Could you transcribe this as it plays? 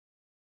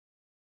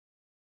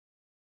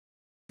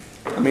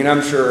I mean,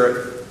 I'm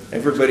sure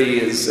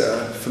everybody is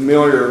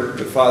familiar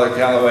with Father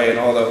Calloway and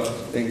all the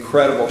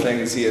incredible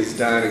things he has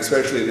done,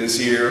 especially this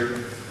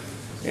year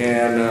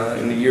and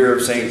in the year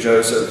of St.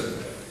 Joseph.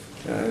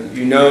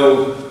 You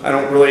know, I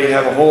don't really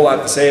have a whole lot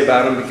to say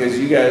about him because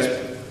you guys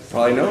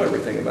probably know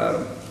everything about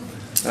him.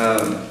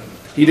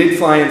 He did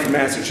fly in from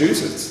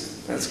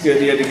Massachusetts. That's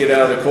good. He had to get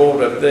out of the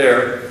cold up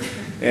there.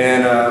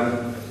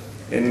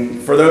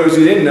 And for those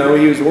who didn't know,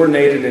 he was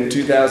ordinated in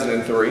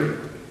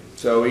 2003.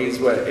 So he's,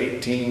 what,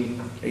 18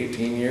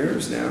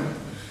 years now.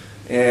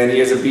 And he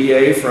has a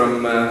BA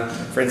from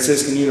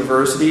Franciscan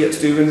University at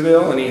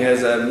Steubenville, and he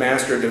has a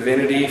Master of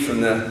Divinity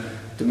from the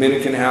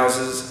Dominican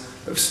Houses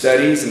of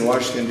Studies in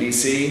Washington,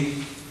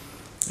 D.C.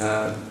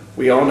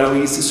 We all know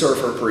he's the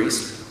surfer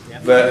priest.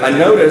 But I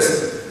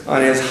noticed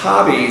on his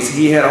hobbies,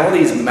 he had all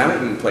these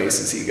mountain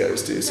places he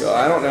goes to. So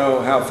I don't know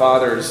how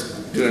Father's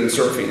doing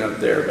surfing up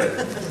there,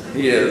 but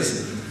he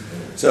is.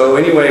 So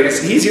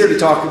anyways, he's here to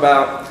talk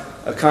about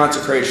a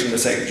consecration to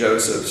St.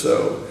 Joseph.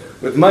 So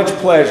with much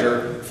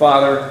pleasure,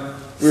 Father,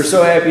 we're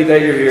so happy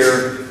that you're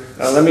here.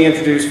 Let me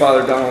introduce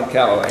Father Donald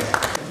Calloway.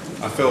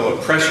 I feel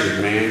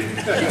pressured, man.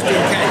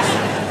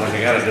 Like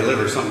I gotta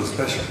deliver something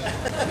special.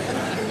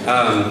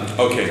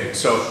 Okay,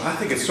 so I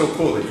think it's so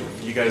cool that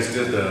you guys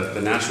did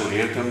the national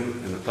anthem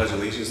and the Pledge of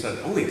Allegiance.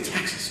 Only in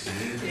Texas,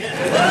 man.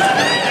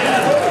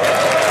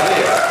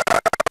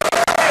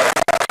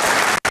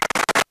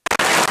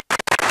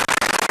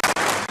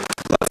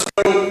 Let's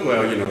go.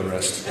 Well, you know the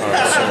rest.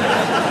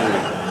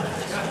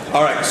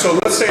 All right, so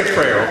let's say a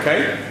prayer,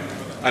 okay?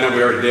 I know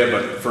we already did,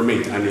 but for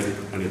me, I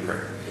need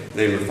prayer. In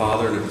the name of the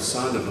Father, and of the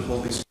Son, and of the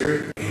Holy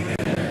Spirit.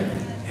 Amen.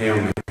 Hail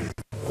Mary,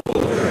 full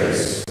of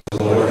grace,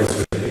 the Lord is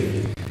with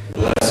thee.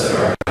 Blessed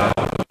art thou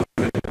among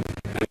women,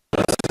 and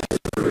blessed is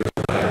the fruit of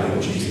thy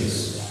womb,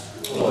 Jesus.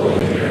 Holy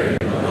Mary,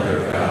 Mother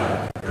of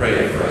God,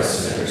 pray for us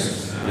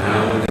sinners,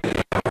 now and in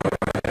the hour of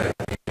our death.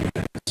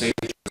 Amen. Saint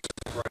Joseph,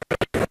 pray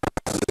for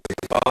us. In the name of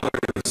the Father,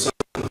 and of the Son,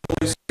 and of the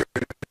Holy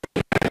Spirit.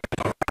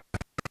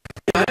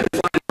 I didn't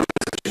fly in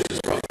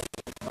Massachusetts, bro.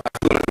 I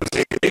flew in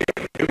San Diego.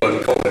 It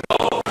wasn't cold at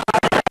all.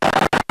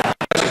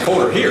 Actually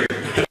colder here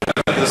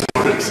this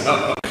morning.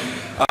 So,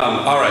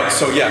 all right,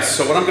 so yes,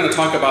 so what I'm going to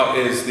talk about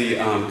is the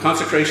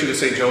consecration to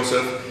St.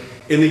 Joseph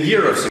in the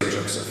year of St.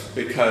 Joseph,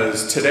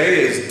 because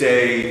today is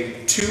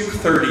day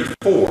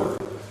 234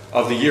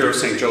 of the year of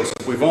St.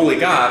 Joseph. We've only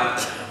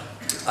got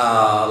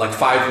like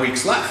 5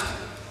 weeks left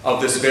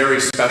of this very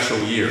special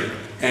year.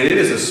 And it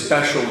is a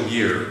special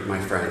year, my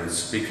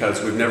friends,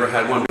 because we've never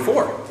had one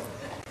before.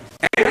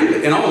 And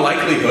in all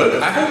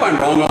likelihood, I hope I'm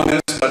wrong on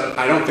this, but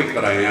I don't think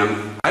that I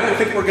am. I don't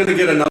think we're going to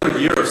get another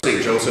year of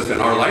St. Joseph in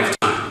our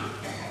lifetime.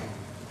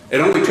 It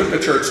only took the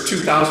church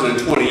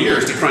 2,020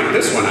 years to crank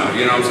this one out,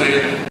 you know what I'm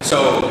saying?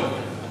 So,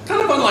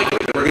 kind of unlikely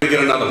that we're going to get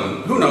another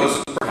one. Who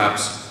knows,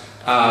 perhaps.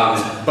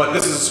 But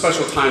this is a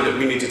special time that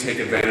we need to take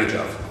advantage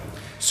of.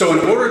 So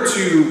in order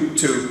to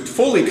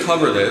fully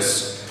cover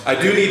this, I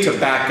do need to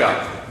back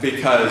up.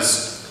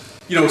 Because,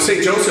 you know,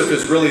 St. Joseph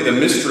is really the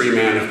mystery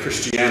man of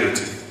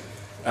Christianity.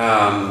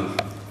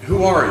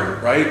 Who are you,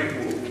 right?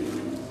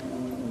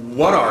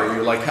 What are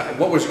you? Like,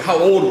 how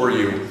old were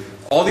you?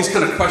 All these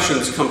kind of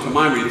questions come to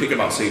mind when you think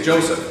about St.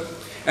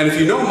 Joseph. And if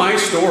you know my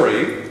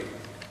story,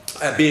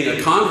 being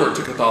a convert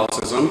to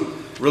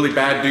Catholicism, really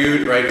bad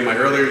dude, right, in my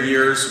earlier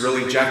years,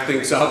 really jacked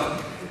things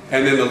up.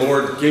 And then the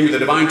Lord gave me the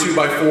divine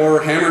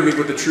 2x4, hammered me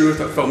with the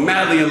truth. I fell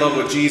madly in love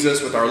with Jesus,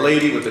 with Our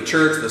Lady, with the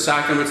church, the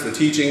sacraments, the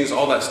teachings,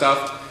 all that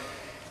stuff.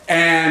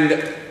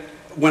 And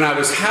when I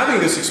was having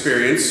this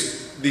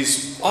experience,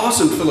 these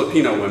awesome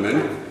Filipino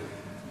women,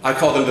 I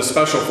call them the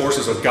special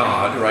forces of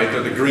God, right?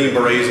 They're the green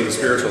berets in the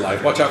spiritual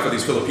life. Watch out for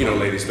these Filipino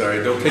ladies, right?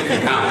 They'll take you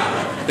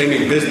down. They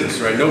mean business,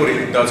 right?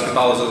 Nobody does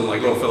Catholicism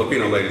like little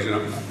Filipino ladies, you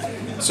know?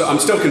 So I'm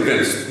still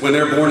convinced, when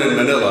they're born in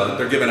Manila,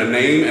 they're given a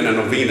name and a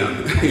novena.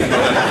 You know?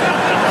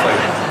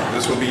 Like,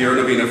 this will be your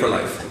novena for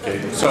life. Okay.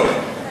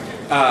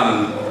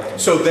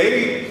 So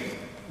they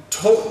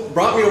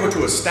brought me over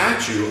to a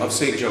statue of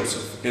St.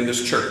 Joseph in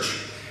this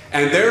church.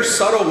 And their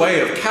subtle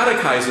way of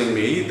catechizing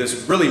me,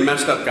 this really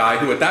messed up guy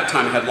who at that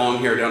time had long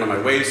hair down to my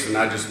waist, and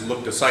I just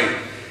looked a sight.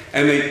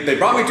 And they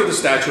brought me to the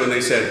statue and they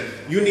said,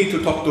 you need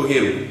to talk to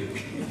him,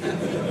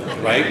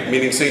 right?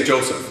 Meaning St.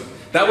 Joseph.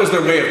 That was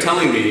their way of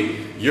telling me,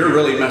 you're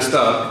really messed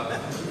up,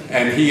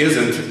 and he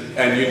isn't,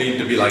 and you need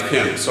to be like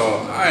him.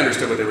 So I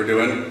understood what they were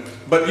doing.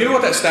 But you know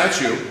what, that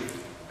statue,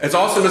 as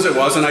awesome as it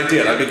was, and I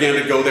did, I began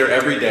to go there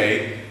every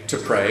day to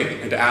pray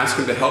and to ask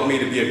him to help me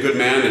to be a good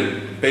man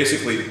and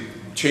basically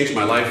change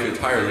my life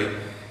entirely.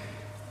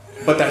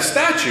 But that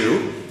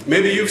statue,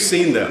 maybe you've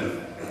seen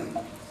them.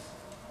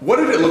 What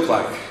did it look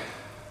like?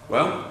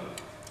 Well,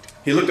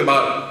 he looked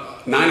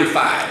about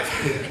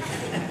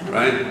 95,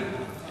 right?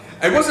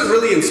 It wasn't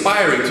really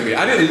inspiring to me.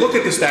 I didn't look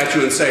at the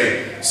statue and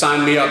say,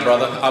 sign me up,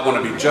 brother. I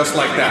want to be just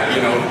like that,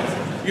 you know.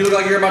 You look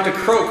like you're about to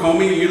croak,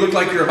 homie. You look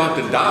like you're about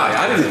to die.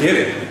 I didn't get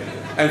it.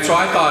 And so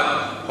I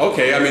thought,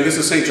 okay, I mean, this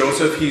is St.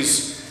 Joseph.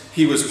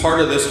 He was part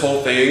of this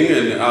whole thing,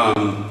 and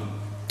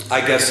I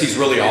guess he's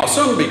really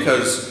awesome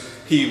because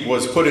he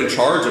was put in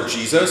charge of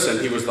Jesus,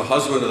 and he was the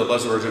husband of the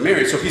Blessed Virgin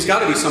Mary, so he's got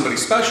to be somebody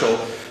special.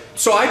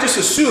 So I just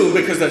assumed,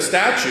 because that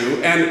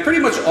statue, and pretty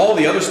much all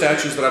the other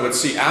statues that I would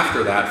see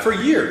after that for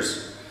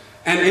years,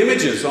 and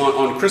images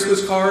on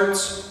Christmas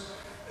cards,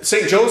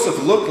 St.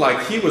 Joseph looked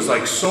like he was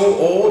like so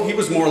old. He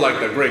was more like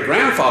the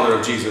great-grandfather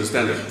of Jesus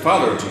than the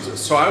father of Jesus.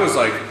 So I was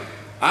like,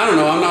 I don't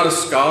know, I'm not a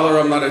scholar,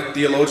 I'm not a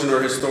theologian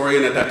or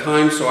historian at that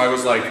time, so I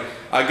was like,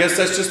 I guess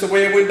that's just the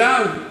way it went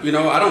down. You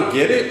know, I don't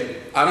get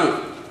it. I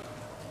don't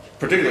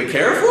particularly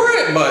care for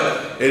it,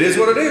 but it is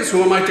what it is.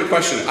 Who am I to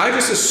question it? I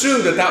just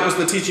assumed that that was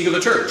the teaching of the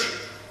church,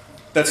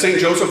 that St.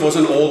 Joseph was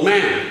an old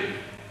man.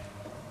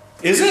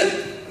 Is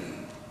it?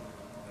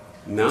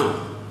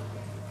 No,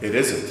 it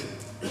isn't.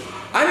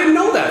 I didn't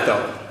know that,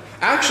 though.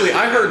 Actually,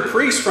 I heard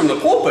priests from the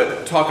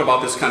pulpit talk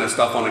about this kind of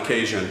stuff on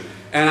occasion.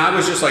 And I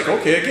was just like,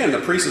 okay, again, the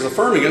priest is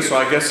affirming it, so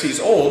I guess he's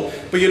old.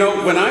 But you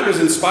know, when I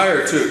was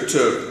inspired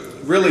to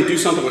really do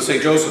something with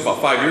St. Joseph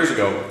about 5 years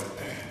ago,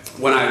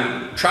 when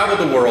I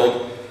traveled the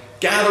world,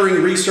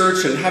 gathering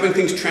research and having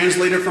things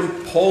translated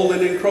from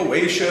Poland and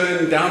Croatia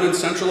and down in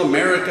Central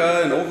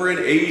America and over in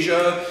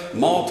Asia,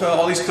 Malta,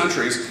 all these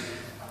countries,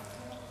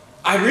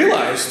 I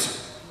realized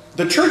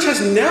the church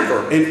has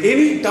never, in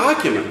any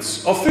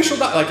documents, official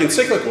like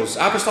encyclicals,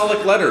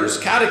 apostolic letters,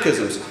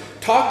 catechisms,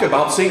 talked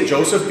about St.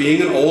 Joseph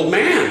being an old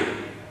man.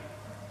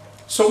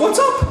 So what's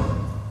up?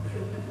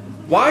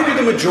 Why do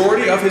the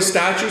majority of his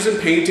statues and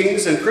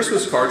paintings and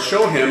Christmas cards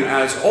show him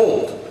as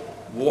old?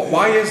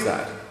 Why is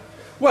that?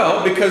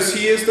 Well, because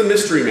he is the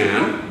mystery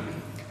man.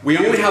 We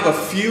only have a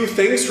few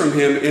things from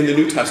him in the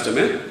New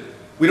Testament.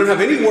 We don't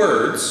have any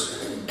words.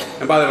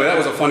 And by the way, that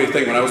was a funny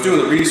thing. When I was doing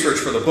the research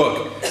for the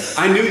book,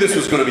 I knew this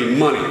was going to be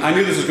money. I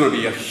knew this was going to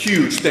be a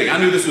huge thing. I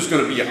knew this was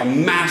going to be a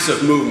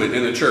massive movement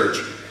in the church.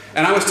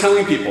 And I was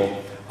telling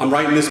people, I'm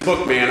writing this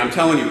book, man. I'm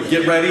telling you,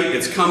 get ready.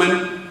 It's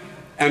coming.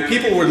 And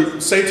people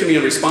would say to me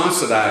in response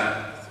to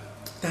that,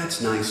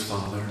 that's nice,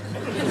 Father.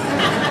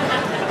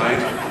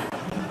 Right?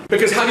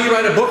 Because how do you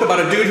write a book about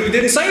a dude who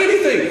didn't say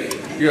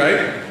anything?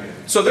 Right?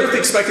 So they're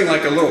expecting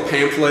like a little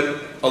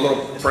pamphlet, a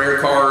little prayer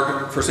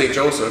card for St.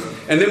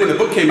 Joseph. And then when the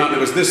book came out and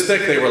it was this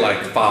thick, they were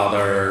like,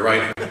 Father,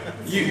 right?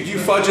 You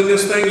fudging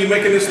this thing? You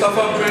making this stuff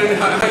up, man?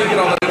 How do you get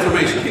all that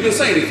information? He didn't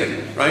say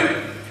anything,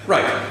 right?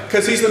 Right,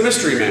 because he's the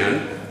mystery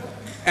man.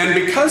 And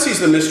because he's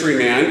the mystery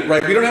man,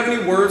 right, we don't have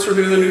any words from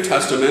him in the New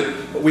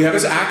Testament, but we have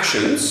his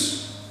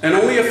actions, and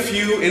only a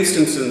few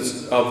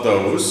instances of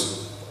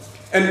those.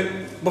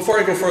 And before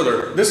I go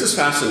further, this is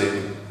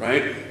fascinating,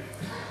 right?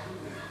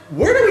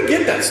 Where do we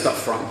get that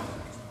stuff from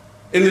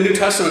in the New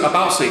Testament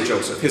about St.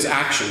 Joseph, his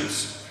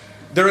actions?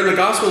 They're in the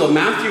Gospel of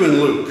Matthew and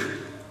Luke.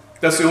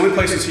 That's the only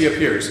places he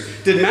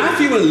appears. Did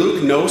Matthew and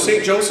Luke know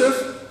St.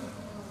 Joseph?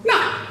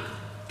 No,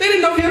 they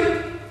didn't know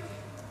him.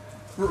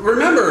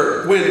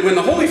 Remember, when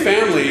the Holy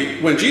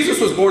Family, when Jesus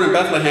was born in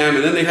Bethlehem,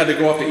 and then they had to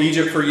go off to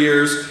Egypt for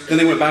years, then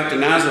they went back to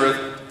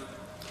Nazareth,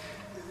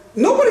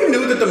 nobody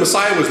knew that the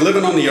Messiah was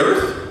living on the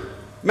earth.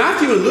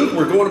 Matthew and Luke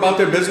were going about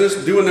their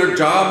business, doing their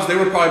jobs. They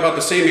were probably about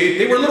the same age.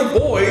 They were little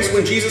boys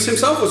when Jesus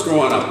himself was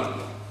growing up.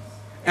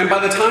 And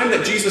by the time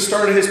that Jesus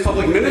started his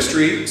public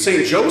ministry,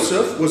 St.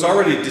 Joseph was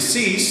already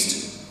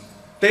deceased.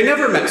 They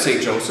never met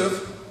St.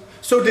 Joseph.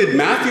 So did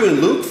Matthew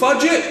and Luke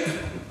fudge it?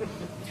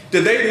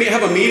 Did they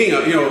have a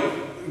meeting,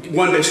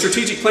 one day,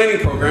 strategic planning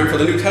program for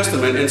the New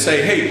Testament and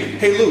say,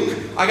 hey Luke,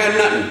 I got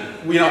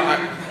nothing.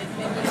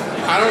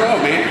 I don't know,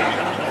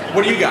 man.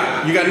 What do you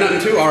got? You got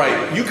nothing too? All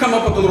right, you come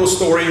up with a little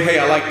story. Hey,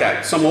 I like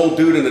that. Some old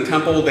dude in the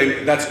temple,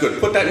 that's good.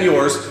 Put that in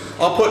yours.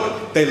 I'll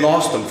put, they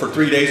lost them for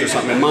 3 days or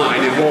something in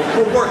mine, and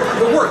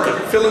we'll work it.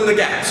 Fill in the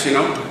gaps,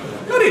 No,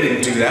 they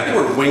didn't do that. They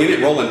weren't winging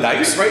it, rolling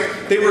dice,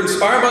 right? They were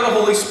inspired by the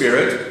Holy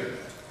Spirit,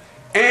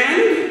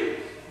 and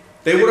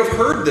they would have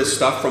heard this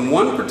stuff from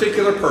one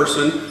particular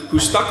person who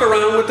stuck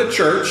around with the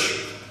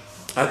church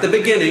at the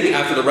beginning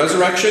after the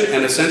resurrection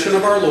and ascension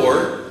of our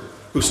Lord,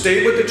 who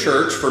stayed with the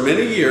church for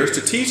many years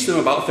to teach them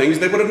about things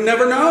they would have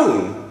never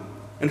known.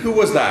 And who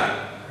was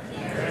that?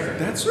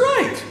 That's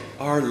right,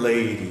 Our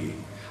Lady.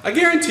 I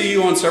guarantee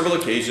you on several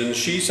occasions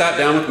she sat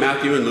down with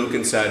Matthew and Luke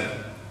and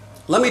said,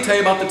 let me tell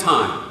you about the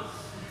time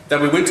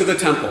that we went to the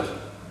temple.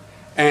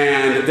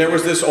 And there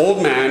was this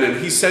old man,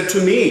 and he said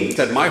to me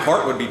that my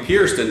heart would be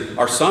pierced and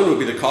our son would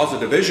be the cause of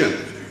division.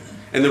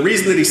 And the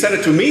reason that he said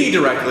it to me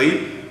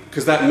directly,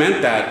 because that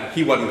meant that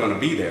he wasn't going to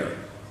be there.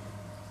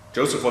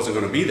 Joseph wasn't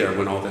going to be there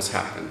when all this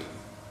happened.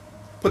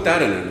 Put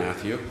that in there,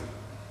 Matthew.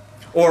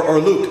 Or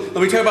Luke,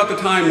 let me tell you about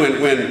the time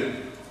when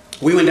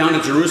we went down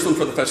to Jerusalem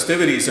for the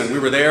festivities, and we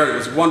were there, and it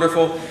was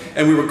wonderful.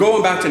 And we were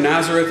going back to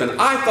Nazareth,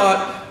 and I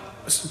thought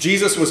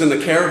Jesus was in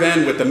the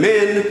caravan with the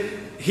men.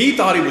 He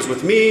thought he was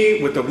with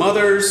me, with the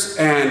mothers,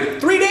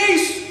 and 3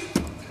 days,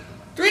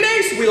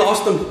 we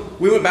lost him.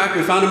 We went back,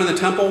 we found him in the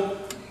temple.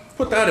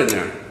 Put that in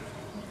there.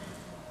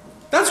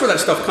 That's where that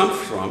stuff comes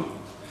from.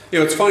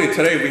 It's funny,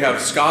 today we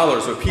have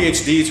scholars with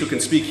PhDs who can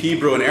speak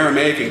Hebrew and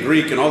Aramaic and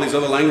Greek and all these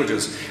other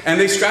languages. And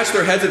they scratch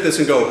their heads at this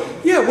and go,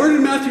 yeah, where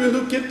did Matthew and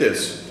Luke get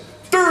this?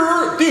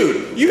 The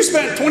dude, you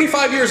spent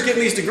 25 years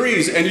getting these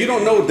degrees and you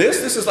don't know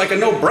this? This is like a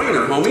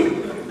no-brainer,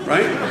 homie,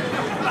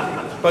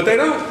 right? But they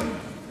don't.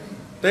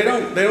 They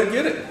don't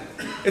get it.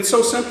 It's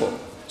so simple.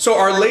 So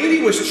Our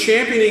Lady was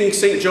championing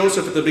St.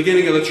 Joseph at the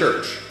beginning of the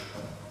church.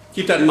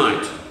 Keep that in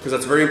mind, because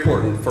that's very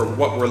important for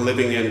what we're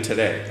living in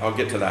today. I'll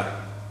get to that.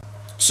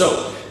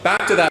 So,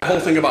 back to that whole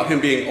thing about him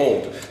being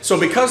old. So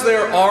because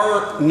there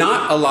are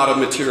not a lot of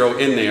material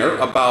in there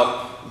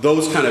about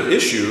those kind of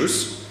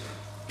issues,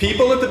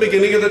 people at the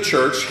beginning of the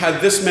church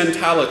had this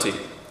mentality,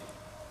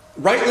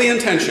 rightly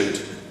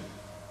intentioned,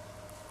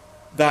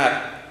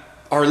 that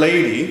Our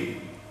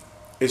Lady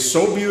is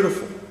so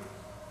beautiful,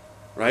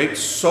 right?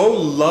 So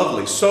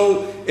lovely,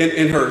 so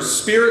in her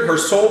spirit, her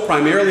soul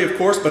primarily, of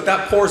course, but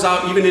that pours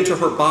out even into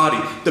her body.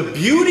 The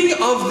beauty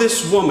of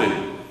this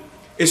woman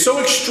is so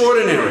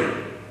extraordinary.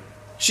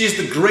 She is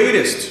the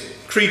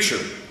greatest creature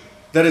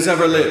that has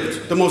ever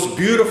lived, the most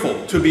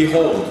beautiful to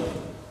behold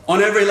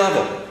on every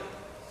level.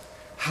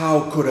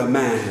 How could a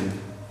man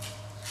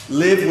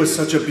live with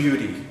such a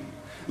beauty,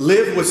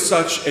 live with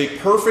such a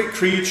perfect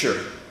creature,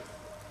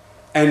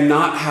 and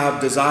not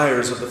have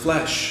desires of the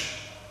flesh?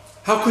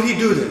 How could he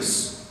do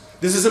this?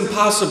 This is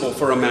impossible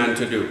for a man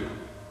to do.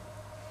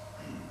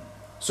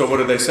 So what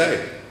did they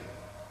say?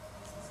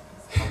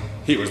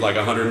 He was like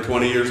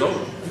 120 years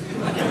old.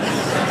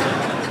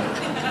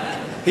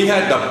 He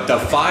had the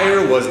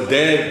fire was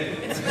dead.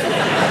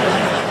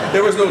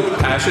 There was no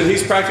passion.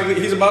 He's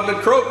about to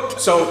croak.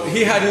 So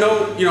he had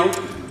no,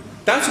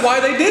 that's why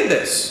they did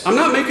this. I'm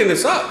not making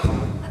this up.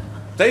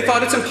 They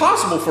thought it's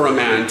impossible for a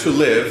man to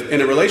live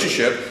in a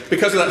relationship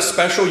because of that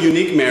special,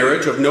 unique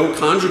marriage of no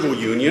conjugal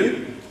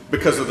union,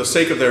 because of the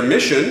sake of their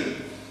mission.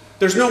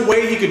 There's no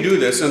way he could do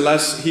this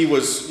unless he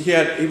was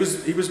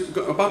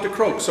about to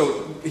croak.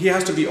 So he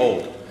has to be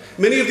old.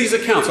 Many of these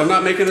accounts, I'm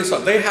not making this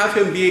up, they have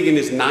him being in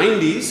his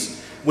 90s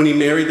when he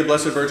married the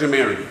Blessed Virgin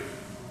Mary.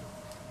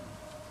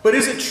 But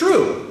is it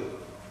true?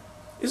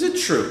 Is it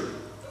true?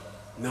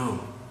 No,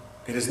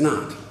 it is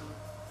not.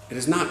 It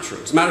is not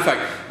true. As a matter of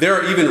fact, there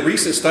are even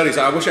recent studies.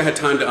 I wish I had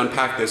time to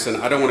unpack this, and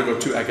I don't want to go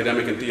too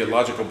academic and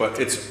theological, but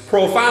it's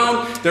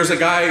profound. There's a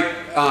guy,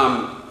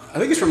 I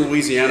think he's from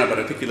Louisiana, but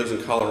I think he lives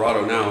in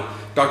Colorado now,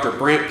 Dr.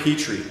 Brant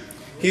Petrie.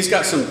 He's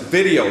got some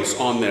videos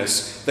on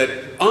this, that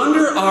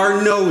under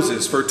our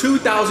noses for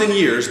 2,000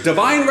 years,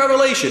 divine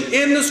revelation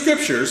in the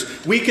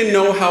scriptures, we can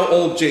know how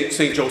old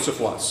St. Joseph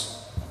was.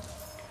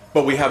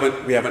 But we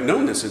haven't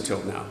known this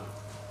until now.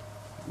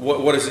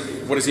 What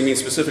does he mean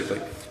specifically?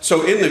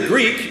 So in the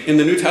Greek, in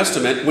the New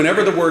Testament,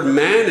 whenever the word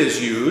man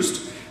is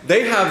used,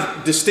 they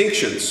have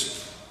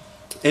distinctions.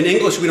 In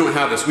English, we don't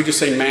have this. We just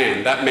say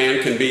man. That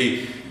man can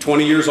be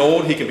 20 years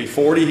old, he can be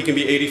 40, he can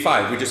be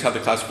 85. We just have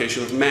the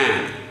classification of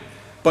man.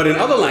 But in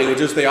other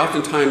languages, they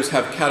oftentimes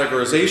have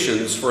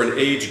categorizations for an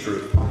age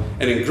group.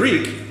 And in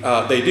Greek,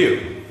 they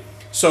do.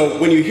 So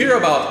when you hear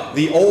about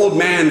the old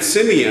man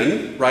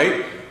Simeon,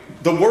 right,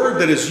 the word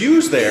that is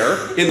used there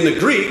in the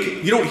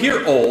Greek, you don't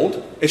hear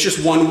old. It's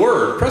just one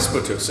word,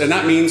 presbytus, and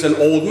that means an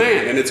old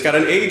man, and it's got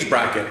an age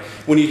bracket.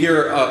 When you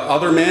hear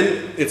other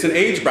men, it's an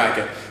age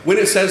bracket. When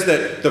it says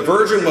that the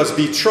virgin was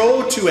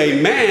betrothed to a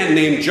man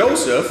named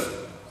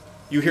Joseph,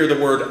 you hear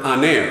the word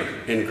aner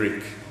in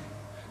Greek.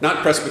 Not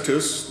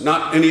presbytus,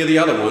 not any of the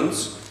other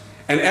ones.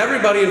 And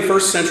everybody in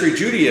first century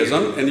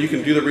Judaism, and you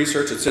can do the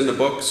research, it's in the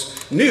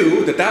books,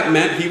 knew that that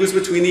meant he was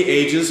between the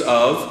ages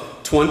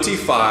of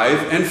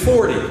 25 and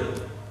 40.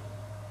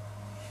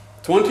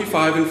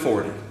 25 and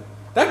 40.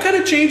 That kind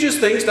of changes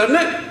things, doesn't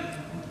it?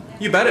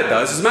 You bet it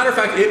does. As a matter of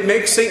fact, it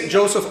makes St.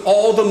 Joseph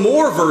all the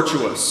more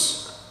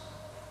virtuous.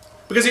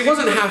 Because he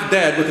wasn't half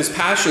dead with his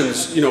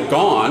passions,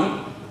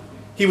 gone.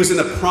 He was in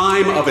the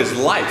prime of his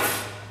life.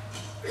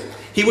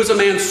 He was a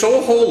man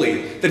so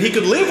holy that he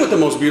could live with the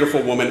most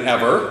beautiful woman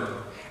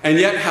ever and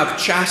yet have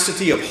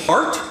chastity of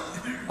heart,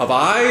 of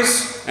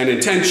eyes, and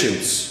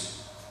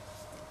intentions.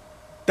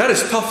 That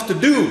is tough to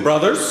do,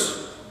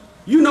 brothers.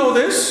 You know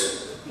this.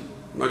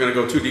 I'm not going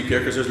to go too deep here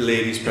because there's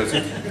ladies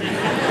present,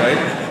 right?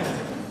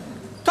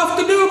 Tough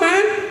to do,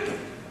 man.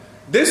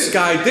 This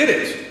guy did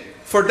it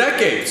for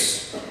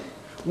decades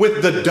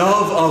with the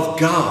dove of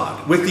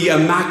God, with the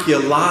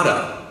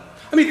Immaculata.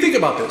 I mean, think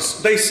about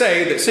this. They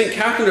say that St.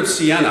 Catherine of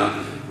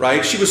Siena,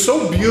 right, she was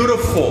so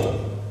beautiful.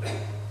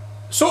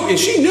 And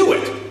she knew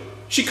it.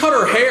 She cut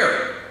her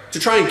hair to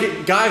try and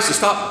get guys to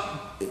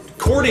stop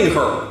courting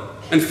her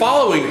and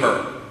following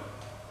her.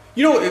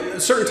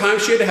 At certain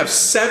times she had to have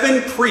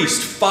 7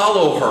 priests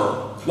follow her.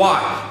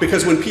 Why?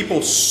 Because when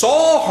people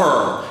saw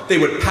her, they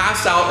would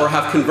pass out or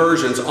have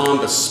conversions on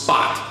the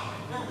spot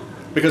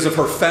because of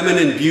her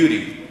feminine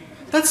beauty.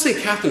 That's St.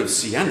 Catherine of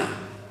Siena.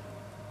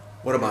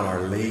 What about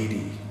Our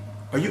Lady?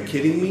 Are you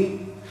kidding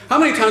me? How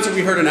many times have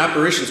we heard in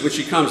apparitions when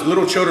she comes,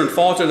 little children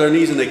fall to their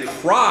knees and they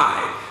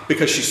cry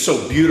because she's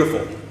so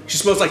beautiful. She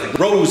smells like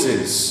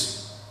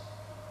roses.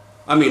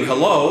 I mean,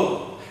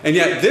 hello. And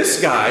yet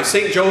this guy,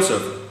 St.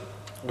 Joseph,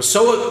 was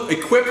so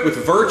equipped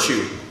with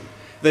virtue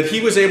that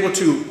he was able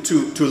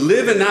to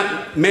live in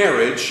that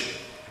marriage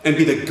and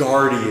be the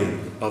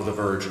guardian of the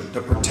Virgin,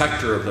 the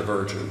protector of the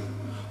Virgin.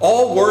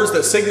 All words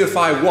that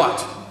signify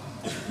what?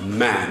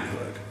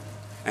 Manhood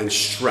and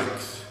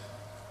strength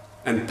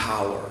and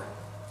power.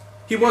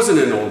 He wasn't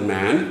an old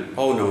man.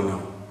 Oh, no,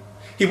 no.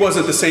 He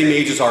wasn't the same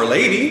age as Our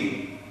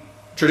Lady.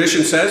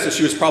 Tradition says that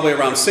she was probably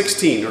around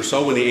 16 or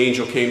so when the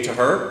angel came to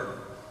her.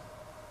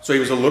 So he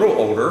was a little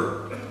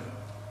older,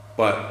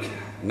 but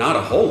not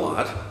a whole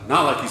lot.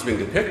 Not like he's been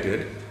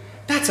depicted.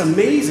 That's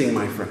amazing,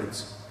 my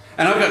friends.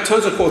 And I've got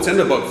tons of quotes in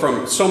the book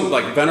from some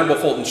like Venerable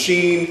Fulton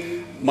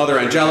Sheen, Mother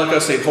Angelica,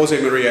 St.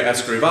 Jose Maria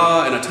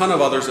Escrivá, and a ton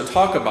of others that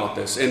talk about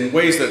this in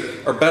ways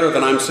that are better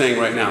than I'm saying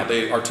right now.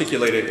 They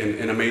articulate it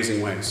in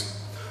amazing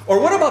ways. Or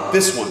what about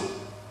this one?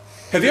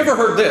 Have you ever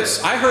heard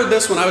this? I heard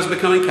this when I was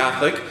becoming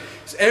Catholic.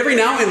 Every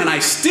now and then I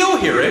still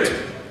hear it,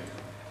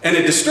 and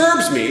it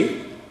disturbs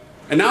me.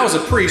 And now as a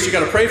priest, you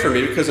got to pray for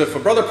me, because if a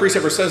brother priest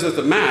ever says it at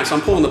the Mass,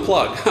 I'm pulling the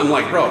plug. I'm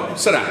like, bro,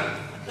 sit down.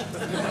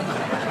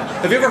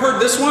 Have you ever heard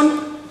this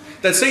one?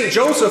 That St.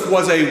 Joseph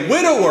was a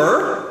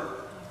widower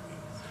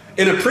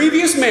in a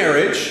previous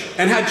marriage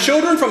and had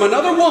children from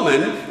another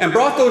woman and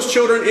brought those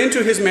children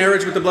into his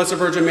marriage with the Blessed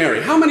Virgin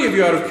Mary. How many of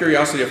you out of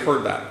curiosity have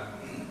heard that?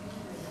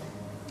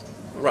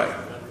 Right.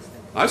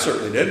 I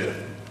certainly did.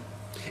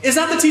 Is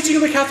that the teaching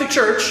of the Catholic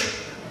Church?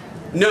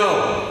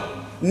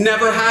 No.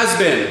 Never has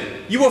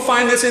been. You will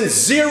find this in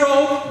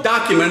 0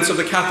 documents of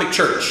the Catholic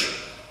Church.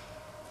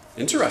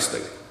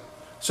 Interesting.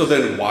 So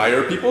then why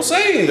are people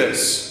saying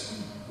this?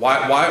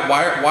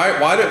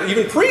 Why do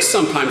even priests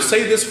sometimes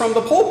say this from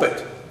the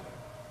pulpit?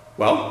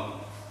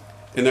 Well,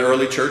 in the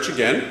early church,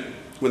 again,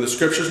 when the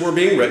scriptures were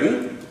being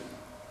written,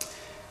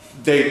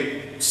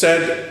 they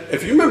said,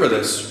 if you remember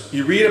this,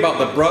 you read about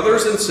the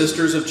brothers and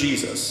sisters of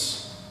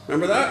Jesus.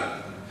 Remember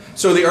that?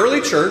 So in the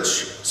early church,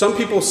 some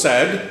people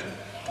said,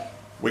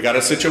 we got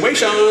a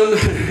situation,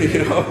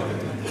 you know,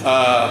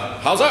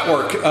 how's that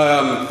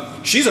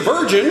work? She's a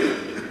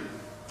virgin,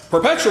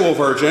 perpetual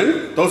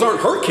virgin. Those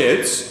aren't her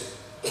kids.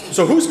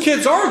 So whose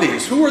kids are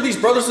these? Who are these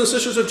brothers and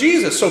sisters of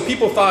Jesus? So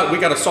people thought, we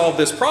got to solve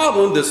this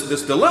problem,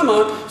 this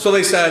dilemma. So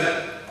they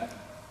said,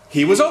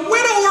 he was a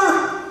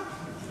widower.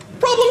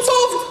 Problem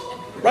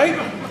solved, right?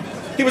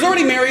 He was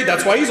already married,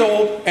 that's why he's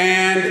old,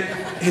 and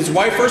his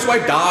first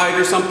wife died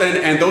or something,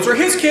 and those are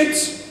his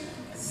kids.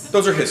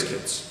 Those are his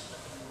kids.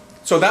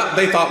 So that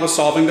they thought was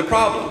solving the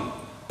problem.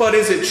 But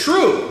is it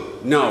true?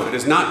 No, it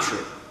is not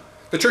true.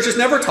 The church has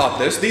never taught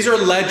this. These are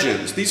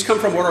legends. These come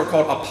from what are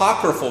called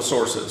apocryphal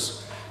sources.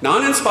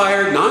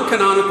 Non-inspired,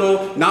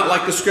 non-canonical, not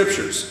like the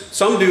scriptures.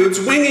 Some dudes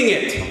winging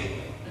it.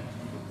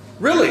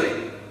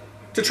 Really.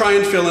 To try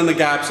and fill in the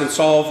gaps and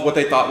solve what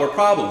they thought were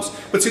problems.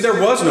 But see, there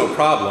was no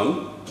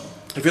problem.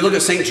 If you look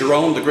at St.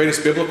 Jerome, the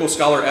greatest biblical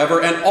scholar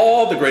ever, and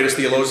all the greatest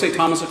theologians, St.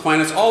 Thomas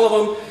Aquinas, all of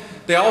them,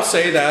 they all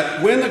say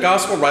that when the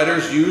gospel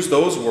writers use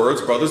those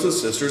words, brothers and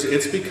sisters,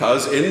 it's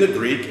because in the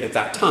Greek at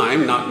that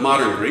time, not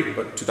modern Greek,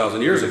 but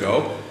 2,000 years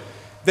ago,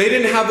 they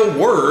didn't have a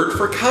word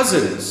for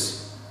cousins.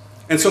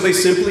 And so they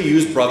simply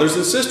used brothers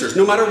and sisters,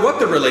 no matter what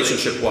the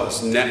relationship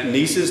was.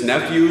 Nieces,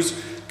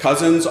 nephews,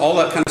 cousins, all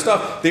that kind of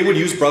stuff. They would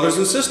use brothers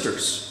and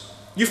sisters.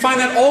 You find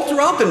that all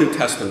throughout the New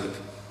Testament.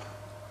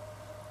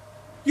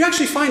 You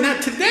actually find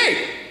that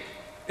today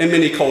in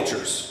many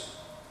cultures.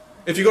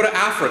 If you go to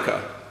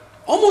Africa,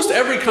 almost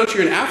every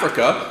country in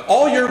Africa,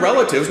 all your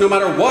relatives, no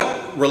matter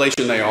what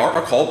relation they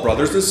are called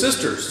brothers and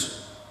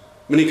sisters.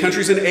 Many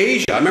countries in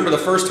Asia. I remember the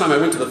first time I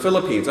went to the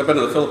Philippines. I've been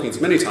to the Philippines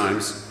many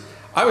times.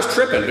 I was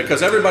tripping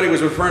because everybody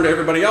was referring to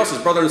everybody else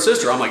as brother and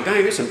sister. I'm like,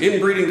 dang, there's some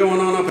inbreeding going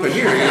on up in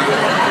here. You know?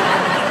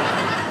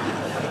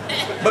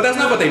 But that's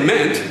not what they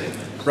meant,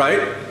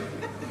 right?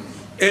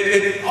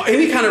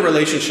 Any kind of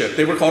relationship,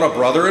 they were called a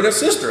brother and a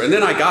sister. And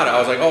then I got it. I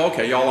was like, oh,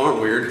 okay, y'all aren't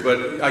weird,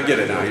 but I get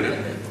it now, you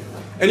know.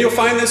 And you'll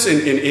find this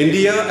in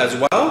India as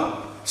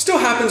well. Still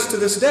happens to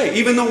this day,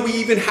 even though we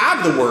even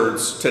have the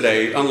words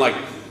today, unlike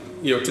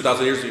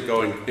 2,000 years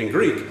ago in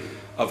Greek,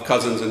 of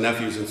cousins and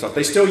nephews and stuff.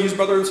 They still use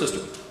brother and sister.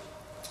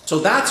 So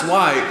that's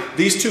why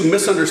these two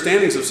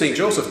misunderstandings of St.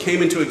 Joseph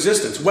came into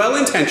existence.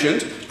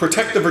 Well-intentioned,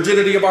 protect the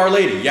virginity of Our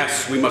Lady.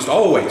 Yes, we must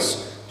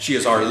always. She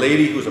is Our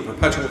Lady, who's a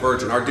perpetual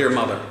virgin, our dear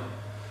mother.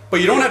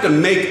 But you don't have to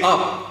make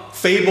up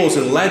fables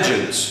and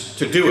legends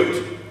to do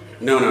it.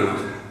 No, no,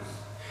 no.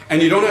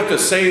 And you don't have to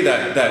say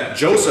that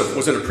Joseph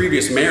was in a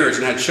previous marriage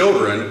and had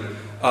children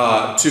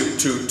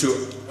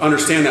to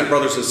understand that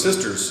brothers and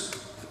sisters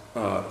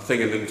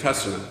thing in the New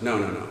Testament. No,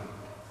 no, no.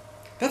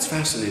 That's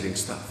fascinating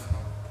stuff.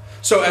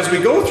 So as we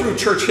go through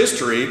church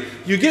history,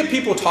 you get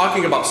people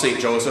talking about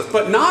St. Joseph,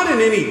 but not in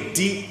any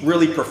deep,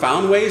 really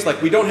profound ways.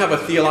 Like we don't have a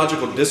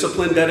theological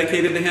discipline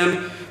dedicated to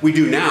him. We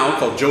do now,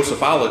 called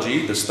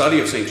Josephology, the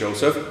study of St.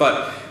 Joseph,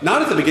 but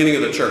not at the beginning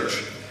of the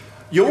church.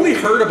 You only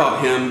heard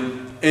about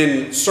him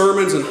in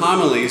sermons and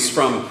homilies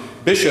from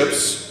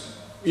bishops,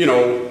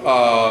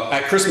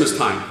 at Christmas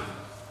time.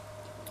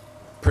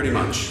 Pretty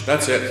much.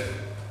 That's it.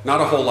 Not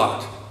a whole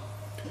lot.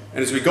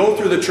 And as we go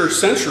through the church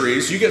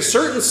centuries, you get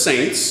certain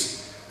saints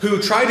who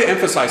tried to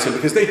emphasize him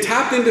because they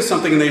tapped into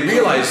something and they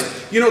realized,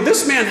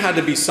 this man had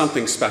to be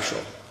something special.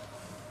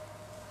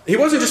 He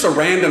wasn't just a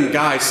random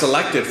guy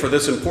selected for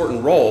this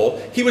important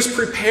role. He was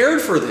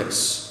prepared for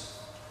this.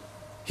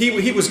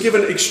 He was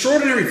given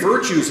extraordinary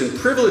virtues and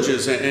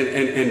privileges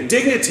and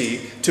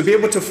dignity to be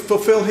able to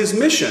fulfill his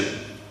mission.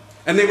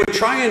 And they would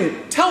try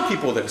and tell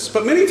people this.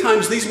 But many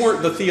times these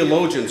weren't the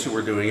theologians who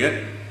were doing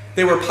it.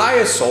 They were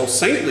pious souls,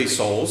 saintly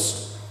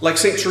souls, like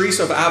St.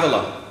 Teresa of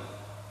Avila.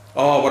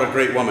 Oh, what a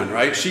great woman,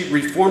 right? She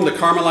reformed the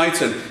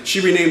Carmelites, and she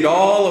renamed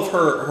all of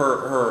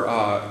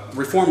her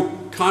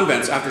reformed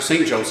convents after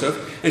St.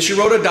 Joseph. And she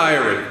wrote a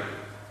diary.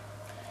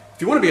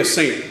 If you want to be a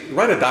saint,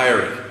 write a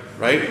diary,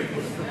 right?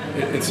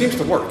 It seems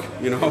to work,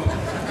 you know.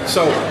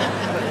 So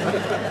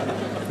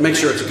make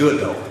sure it's good,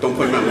 though. Don't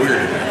put nothing weird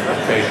in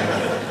there,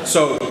 okay?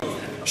 So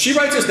she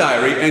writes this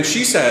diary, and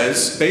she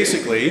says,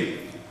 basically,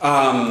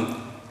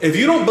 if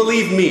you don't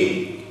believe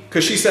me,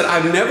 because she said,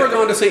 I've never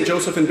gone to St.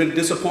 Joseph and been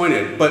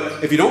disappointed,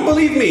 but if you don't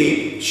believe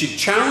me, she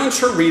challenged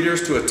her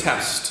readers to a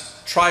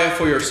test. Try it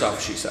for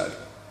yourself, she said.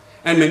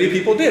 And many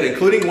people did,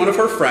 including one of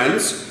her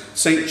friends,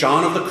 St.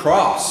 John of the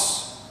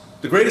Cross,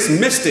 the greatest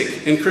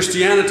mystic in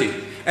Christianity.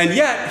 And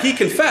yet, he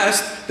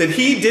confessed that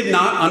he did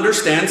not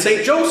understand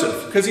St.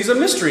 Joseph, because he's a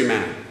mystery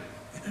man.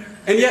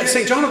 And yet,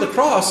 St. John of the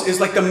Cross is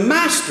like the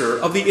master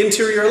of the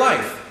interior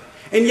life.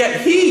 And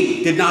yet,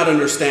 he did not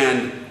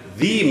understand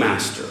the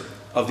master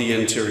of the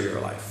interior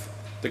life,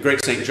 the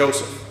great St.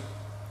 Joseph.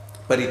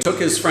 But he took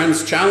his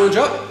friend's challenge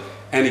up,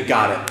 and he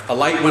got it. A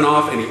light went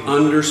off, and he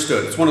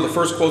understood. It's one of the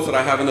first quotes that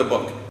I have in the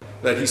book,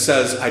 that he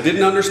says, I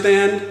didn't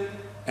understand,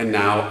 and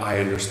now I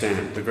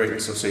understand the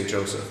greatness of St.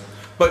 Joseph.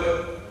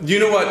 But do you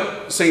know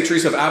what St.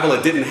 Teresa of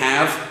Avila didn't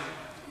have?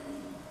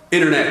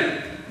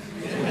 Internet.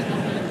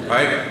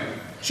 Right?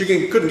 She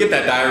couldn't get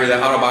that diary,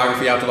 that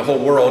autobiography out to the whole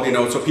world, you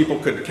know, so people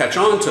could catch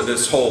on to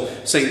this whole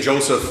St.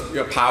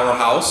 Joseph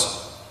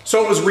powerhouse.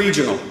 So it was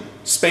regional.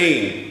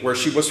 Spain, where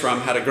she was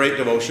from, had a great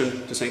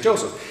devotion to St.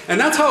 Joseph. And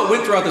that's how it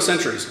went throughout the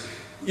centuries.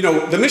 You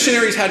know, the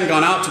missionaries hadn't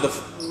gone out to the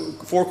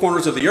four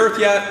corners of the earth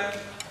yet.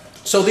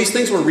 So these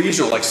things were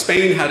regional, like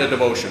Spain had a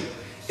devotion.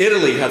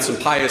 Italy had some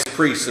pious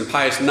priests and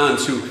pious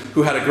nuns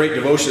who had a great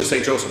devotion to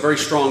St. Joseph, very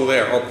strong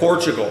there. Or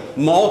Portugal,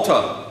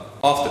 Malta,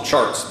 off the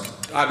charts.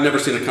 I've never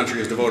seen a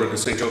country as devoted to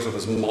St. Joseph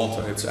as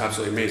Malta. It's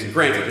absolutely amazing.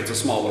 Granted, it's a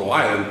small little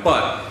island,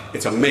 but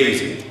it's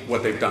amazing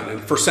what they've done,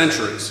 and for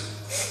centuries.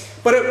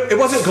 But it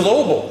wasn't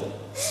global.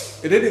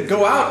 It didn't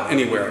go out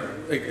anywhere,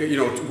 you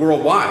know,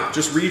 worldwide,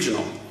 just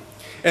regional.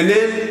 And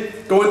then,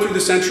 going through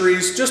the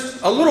centuries,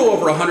 just a little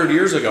over 100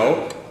 years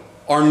ago,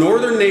 our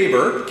northern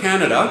neighbor,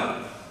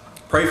 Canada,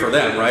 pray for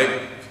them,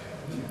 right?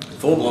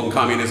 Full-blown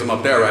communism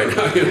up there right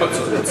now, you know, it's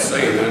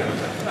insane,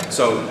 man.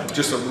 So,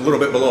 just a little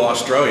bit below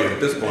Australia at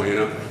this point, you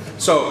know.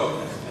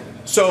 So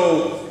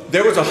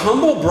there was a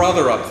humble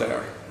brother up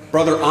there,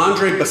 Brother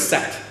Andre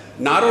Basset,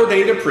 not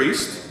ordained a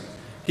priest.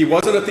 He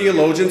wasn't a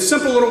theologian,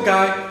 simple little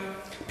guy.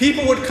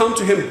 People would come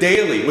to him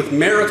daily with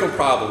marital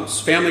problems,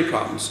 family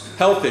problems,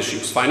 health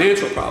issues,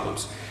 financial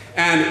problems.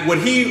 And would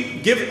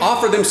he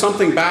offer them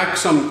something back,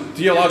 some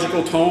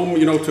theological tome,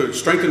 you know, to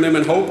strengthen them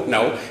in hope?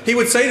 No. He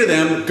would say to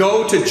them,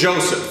 go to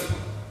Joseph.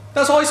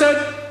 That's all he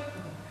said.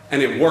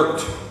 And it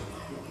worked.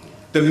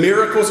 The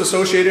miracles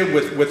associated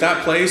with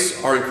that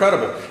place are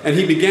incredible. And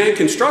he began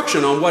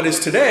construction on what is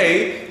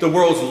today the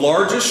world's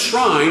largest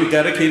shrine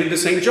dedicated to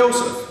St.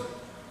 Joseph.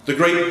 The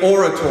great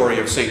oratory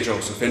of St.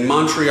 Joseph in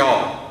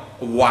Montreal.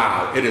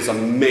 Wow, it is an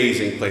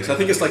amazing place. I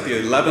think it's like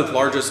the 11th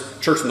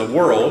largest church in the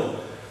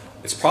world.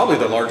 It's probably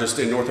the largest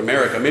in North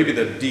America. Maybe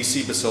the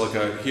DC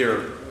Basilica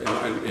here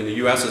in the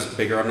US is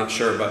bigger, I'm not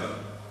sure, but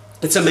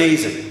it's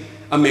amazing,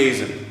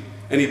 amazing.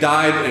 And he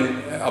died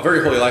in a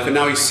very holy life, and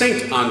now he's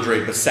Saint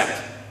Andre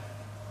Basset.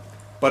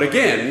 But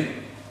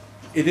again,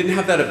 it didn't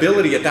have that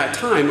ability at that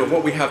time of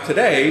what we have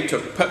today to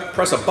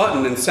press a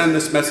button and send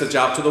this message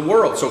out to the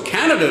world. So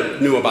Canada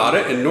knew about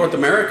it, and North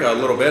America a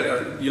little bit,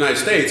 or United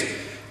States,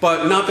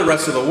 but not the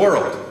rest of the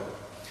world.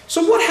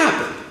 So what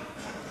happened?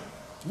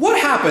 What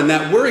happened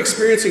that we're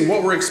experiencing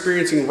what we're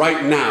experiencing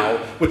right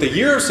now with the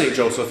year of St.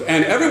 Joseph,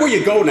 and everywhere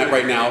you go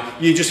right now,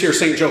 you just hear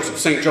St. Joseph,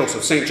 St.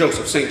 Joseph, St.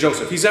 Joseph, St.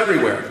 Joseph. He's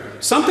everywhere.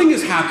 Something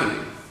is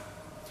happening.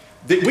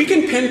 That we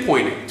can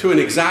pinpoint it to an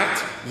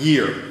exact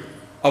year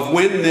of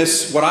when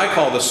this, what I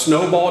call the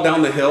snowball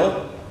down the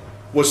hill,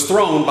 was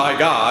thrown by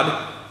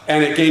God,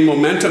 and it gained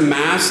momentum,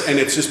 mass, and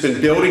it's just been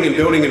building and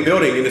building and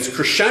building, and it's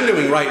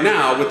crescendoing right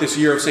now with this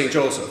year of St.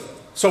 Joseph.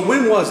 So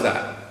when was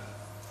that?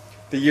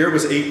 The year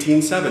was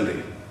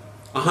 1870,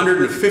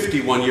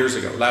 151 years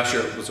ago. Last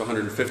year it was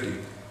 150, and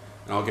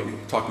I'll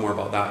talk more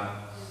about that.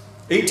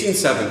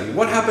 1870.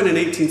 What happened in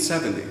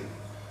 1870?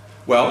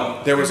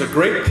 Well, there was a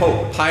great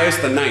Pope, Pius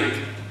IX,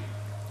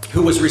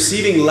 who was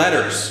receiving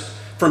letters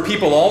from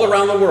people all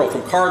around the world,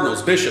 from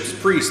cardinals, bishops,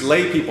 priests,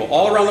 lay people,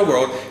 all around the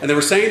world, and they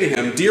were saying to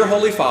him, Dear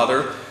Holy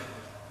Father,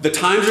 the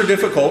times are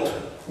difficult.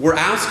 We're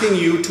asking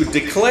you to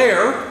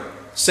declare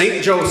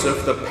St.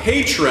 Joseph the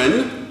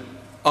patron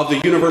of the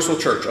universal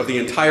church, of the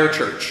entire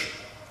church.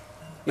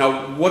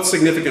 Now, what's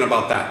significant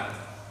about that?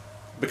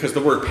 Because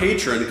the word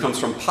patron comes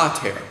from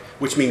pater,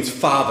 which means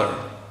father.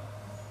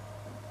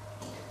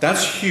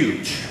 That's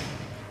huge.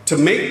 to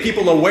make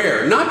people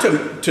aware, not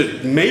to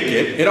make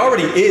it. It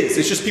already is.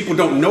 It's just people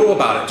don't know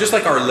about it. Just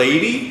like Our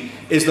Lady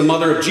is the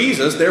mother of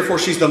Jesus, therefore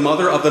she's the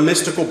mother of the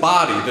mystical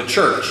body, the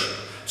church.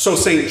 So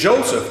St.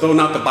 Joseph, though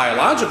not the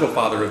biological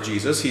father of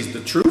Jesus, he's the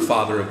true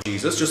father of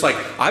Jesus. Just like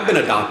I've been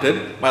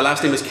adopted. My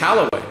last name is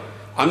Calloway.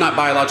 I'm not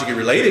biologically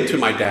related to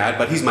my dad,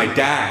 but he's my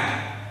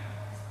dad.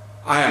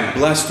 I am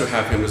blessed to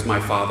have him as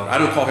my father. I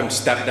don't call him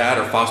stepdad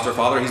or foster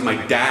father. He's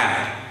my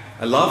dad.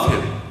 I love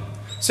him.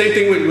 Same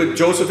thing with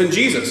Joseph and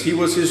Jesus. He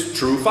was his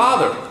true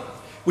father,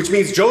 which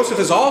means Joseph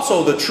is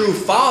also the true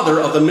father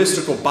of the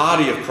mystical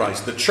body of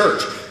Christ, the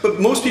church. But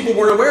most people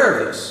weren't aware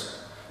of this.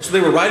 So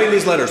they were writing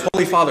these letters,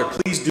 Holy Father,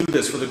 please do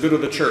this for the good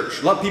of the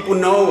church. Let people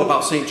know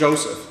about St.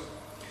 Joseph.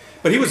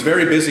 But he was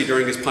very busy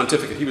during his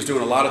pontificate. He was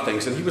doing a lot of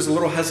things, and he was a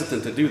little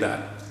hesitant to do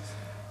that.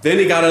 Then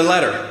he got a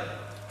letter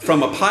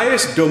from a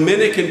pious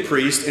Dominican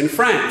priest in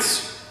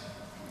France.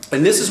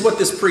 And this is what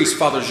this priest,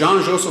 Father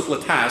Jean-Joseph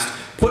Lataste,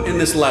 put in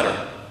this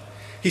letter.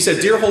 He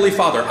said, Dear Holy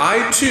Father,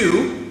 I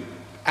too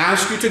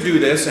ask you to do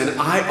this, and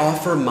I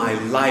offer my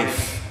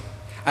life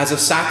as a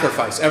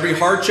sacrifice. Every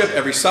hardship,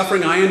 every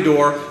suffering I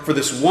endure for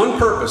this one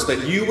purpose,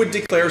 that you would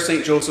declare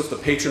St. Joseph the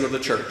patron of the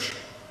church.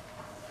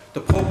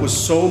 The Pope was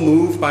so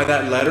moved by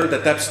that letter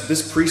that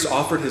this priest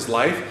offered his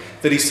life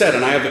that he said,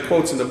 and I have the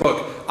quotes in the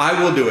book,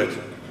 I will do it.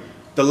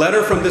 The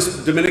letter from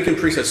this Dominican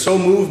priest has so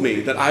moved me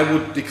that I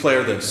would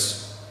declare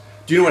this.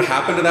 Do you know what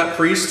happened to that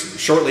priest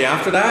shortly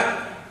after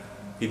that?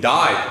 He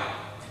died.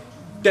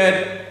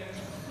 Dead.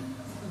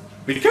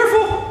 Be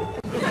careful.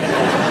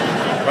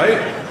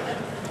 Right?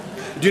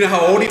 Do you know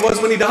how old he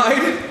was when he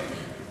died?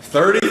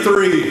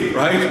 33,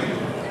 right?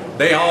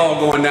 They all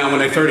going down when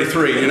they're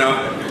 33, you know?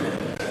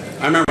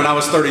 I remember when I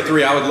was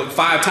 33, I would look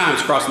 5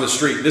 times crossing the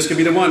street. This could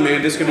be the one,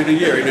 man. This could be the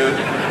year, you know?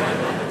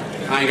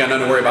 I ain't got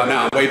nothing to worry about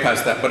now. I'm way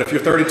past that. But if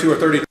you're 32 or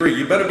 33,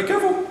 you better be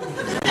careful.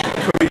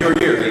 It could be your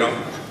year, you know?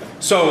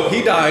 So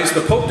he dies,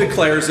 the Pope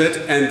declares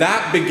it, and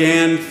that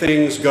began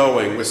things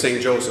going with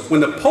St. Joseph. When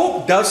the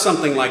Pope does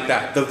something like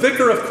that, the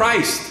Vicar of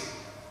Christ,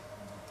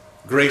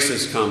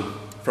 graces come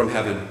from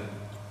heaven.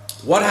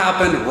 What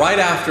happened right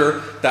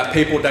after that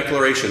papal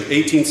declaration,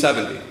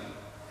 1870?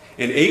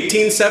 In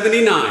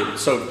 1879,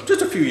 so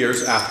just a few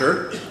years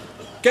after,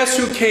 guess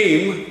who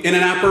came in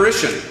an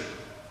apparition?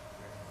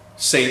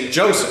 St.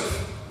 Joseph.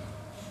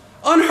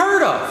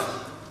 Unheard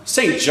of.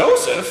 St.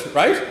 Joseph,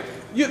 right?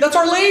 That's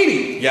Our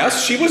Lady.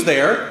 Yes, she was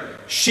there.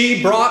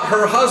 She brought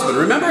her husband.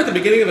 Remember at the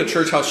beginning of the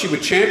church how she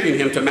would champion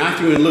him to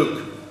Matthew and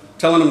Luke,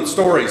 telling them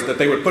stories that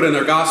they would put in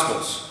their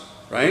Gospels,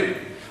 right?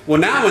 Well,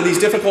 now in these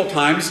difficult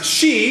times,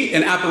 she,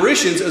 in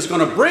apparitions, is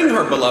going to bring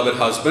her beloved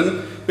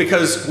husband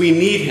because we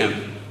need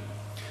him.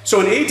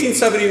 So in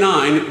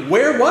 1879,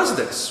 where was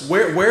this?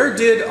 Where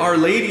did Our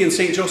Lady and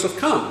St. Joseph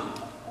come?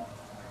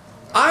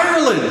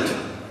 Ireland.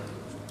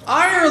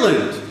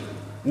 Ireland.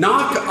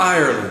 Knock,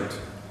 Ireland.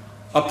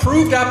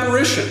 Approved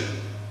apparition.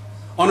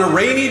 On a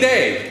rainy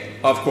day,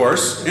 of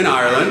course, in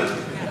Ireland,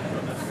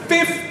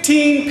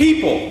 15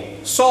 people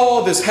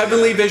saw this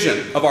heavenly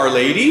vision of Our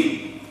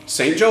Lady,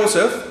 St.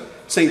 Joseph,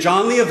 St.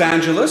 John the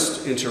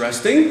Evangelist,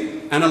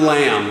 interesting, and a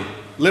lamb,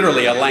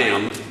 literally a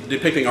lamb,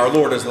 depicting our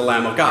Lord as the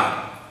Lamb of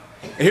God.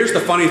 And here's the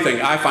funny thing,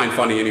 I find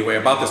funny anyway,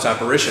 about this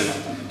apparition.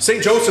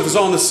 St. Joseph is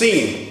on the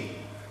scene.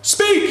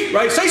 Speak,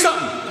 right? Say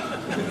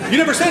something. You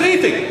never said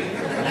anything.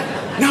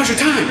 Now's your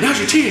time. Now's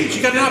your chance.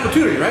 You got an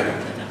opportunity, right?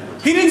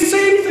 He didn't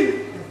say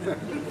anything.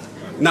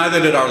 Neither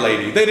did Our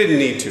Lady. They didn't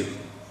need to.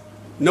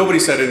 Nobody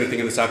said anything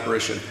in this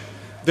apparition.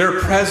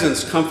 Their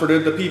presence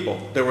comforted the people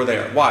that were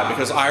there. Why?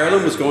 Because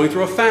Ireland was going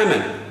through a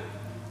famine.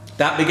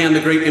 That began the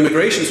great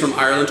immigrations from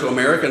Ireland to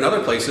America and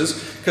other places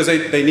because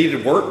they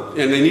needed work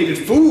and they needed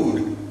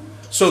food.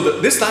 So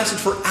this lasted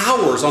for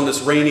hours on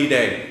this rainy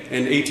day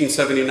in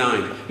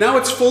 1879. Now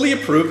it's fully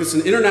approved. It's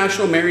an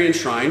international Marian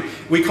shrine.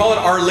 We call it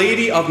Our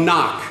Lady of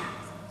Knock.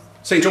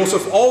 St.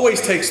 Joseph always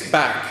takes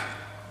back.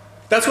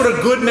 That's what a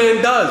good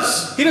man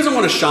does. He doesn't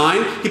want to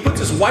shine. He puts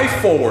his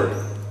wife forward.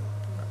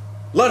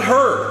 Let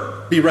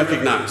her be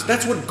recognized.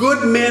 That's what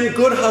good men,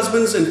 good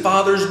husbands and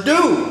fathers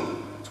do.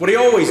 It's what he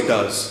always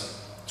does.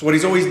 It's what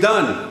he's always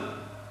done.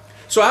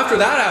 So after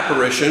that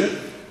apparition,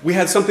 we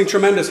had something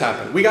tremendous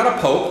happen. We got a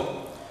pope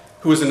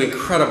who was an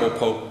incredible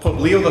pope, Pope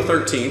Leo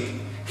XIII.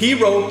 He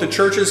wrote the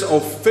church's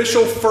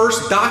official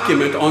first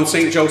document on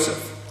St.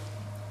 Joseph,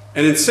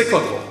 an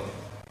encyclical,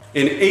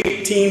 in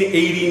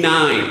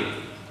 1889.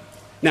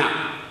 Now,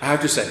 I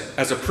have to say,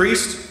 as a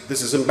priest,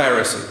 this is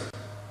embarrassing.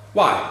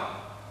 Why?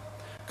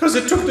 Because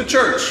it took the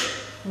church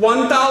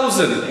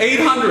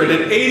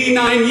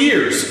 1,889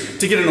 years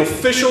to get an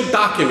official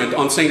document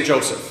on St.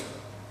 Joseph.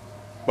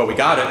 But we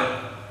got it,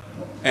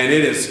 and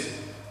it is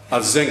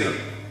a zinger.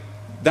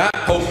 That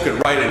pope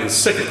could write an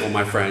encyclical,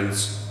 my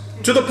friends.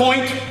 To the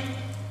point,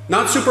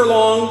 not super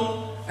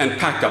long, and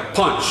packed a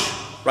punch,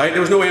 right?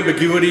 There was no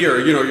ambiguity or,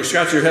 you're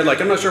scratching your head like,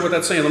 I'm not sure what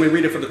that's saying. Let me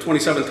read it for the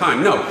 27th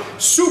time. No,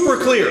 super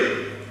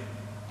clear.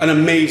 An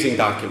amazing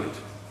document.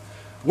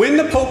 When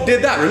the Pope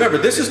did that, remember,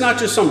 this is not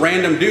just some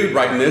random dude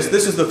writing this.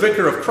 This is the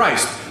Vicar of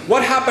Christ.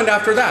 What happened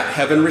after that?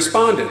 Heaven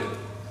responded.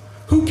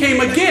 Who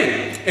came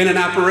again in an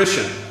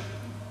apparition?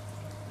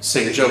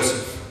 St.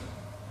 Joseph.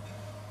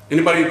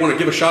 Anybody want to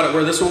give a shot at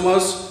where this one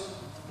was?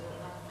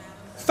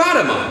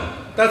 Fatima.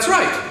 That's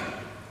right.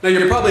 Now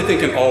you're probably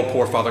thinking, oh,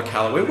 poor Father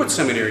Calloway, what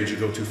seminary did you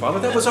go to, Father?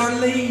 That was Our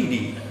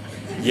Lady.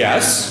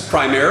 Yes,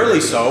 primarily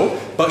so,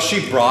 but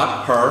she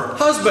brought her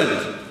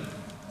husband.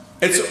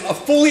 It's a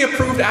fully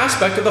approved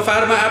aspect of the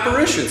Fatima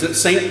apparitions that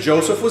St.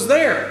 Joseph was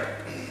there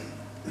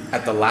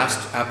at the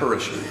last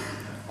apparition,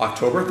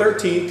 October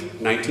 13th,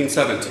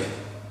 1917.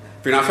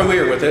 If you're not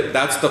familiar with it,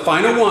 that's the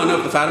final one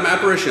of the Fatima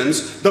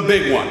apparitions, the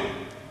big one,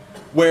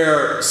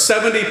 where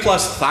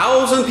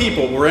 70,000+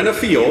 people were in a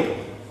field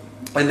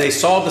and they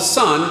saw the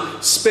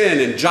sun spin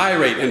and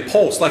gyrate and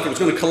pulse like it was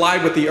going to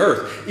collide with the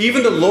earth.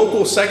 Even the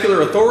local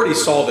secular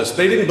authorities saw this.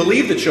 They didn't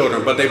believe the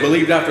children, but they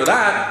believed after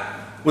that,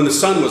 when the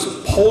sun was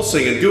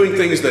pulsing and doing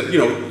things that,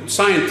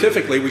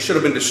 scientifically we should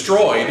have been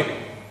destroyed,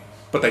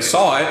 but they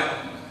saw it.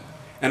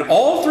 And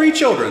all three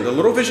children, the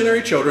little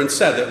visionary children,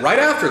 said that right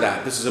after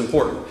that, this is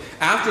important,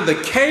 after the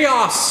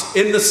chaos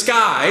in the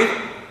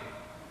sky,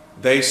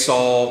 they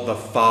saw the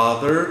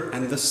Father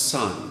and the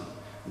Son,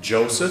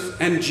 Joseph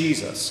and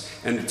Jesus.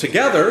 And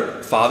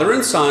together, Father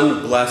and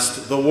Son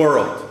blessed the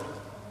world.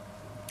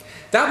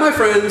 That, my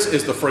friends,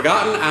 is the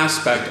forgotten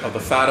aspect of the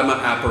Fatima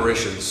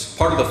apparitions,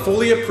 part of the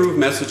fully approved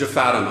message of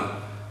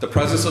Fatima, the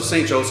presence of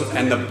St. Joseph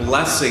and the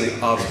blessing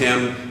of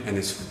him and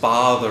his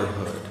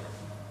fatherhood.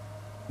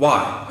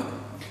 Why?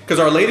 Because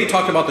Our Lady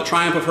talked about the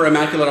triumph of her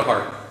Immaculate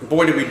Heart.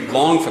 Boy, did we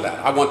long for that.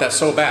 I want that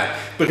so bad.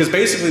 Because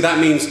basically that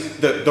means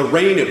the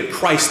reign of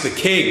Christ the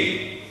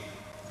King.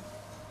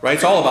 Right?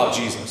 It's all about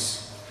Jesus.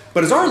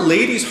 But is Our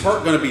Lady's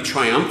heart going to be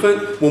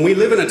triumphant when we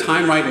live in a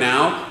time right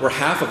now where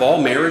half of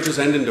all marriages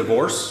end in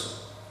divorce?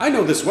 I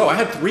know this well. I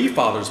had 3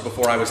 fathers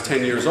before I was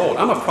 10 years old.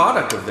 I'm a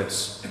product of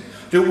this.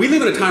 Dude, we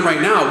live in a time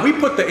right now, we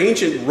put the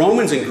ancient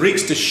Romans and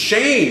Greeks to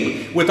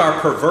shame with our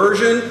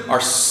perversion, our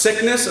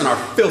sickness, and our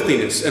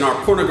filthiness in our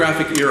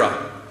pornographic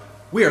era.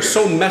 We are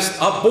so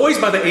messed up. Boys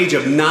by the age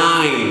of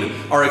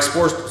 9 are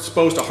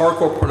exposed to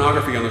hardcore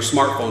pornography on their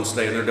smartphones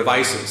today and their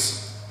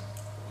devices.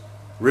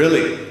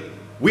 Really,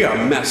 we are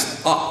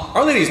messed up.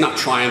 Our Lady's not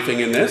triumphing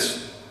in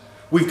this.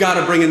 We've got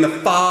to bring in the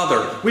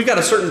Father. We've got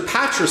a certain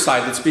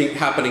patricide that's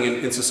happening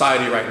in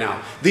society right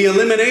now. The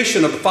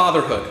elimination of the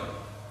fatherhood.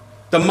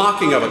 The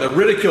mocking of it, the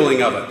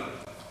ridiculing of it.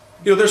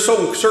 There's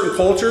certain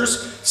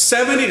cultures,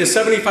 70 to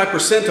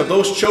 75% of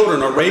those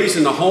children are raised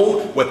in a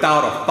home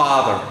without a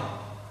father.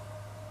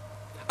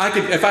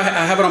 If I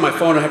have it on my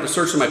phone, I have to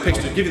search in my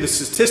pictures to give you the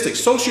statistics.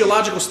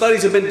 Sociological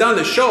studies have been done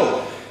that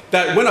show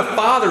that when a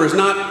father is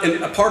not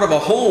a part of a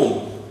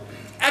home,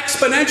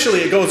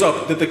 exponentially it goes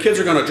up, that the kids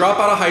are going to drop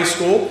out of high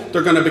school,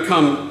 they're going to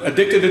become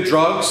addicted to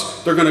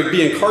drugs, they're going to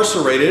be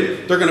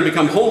incarcerated, they're going to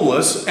become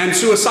homeless and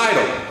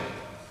suicidal.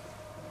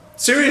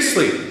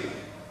 Seriously,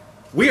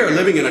 we are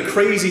living in a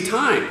crazy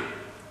time.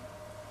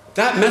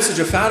 That message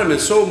of Fatima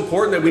is so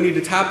important that we need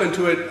to tap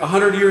into it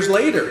 100 years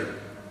later.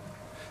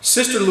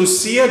 Sister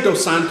Lucia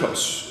dos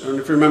Santos, I don't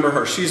know if you remember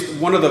her, she's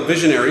one of the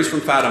visionaries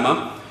from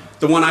Fatima.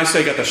 The one I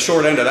say got the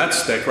short end of that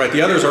stick, right?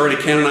 The others already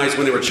canonized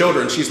when they were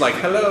children. She's like,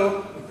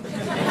 hello.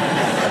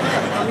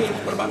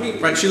 What about me?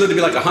 Right? She lived to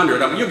be like 100.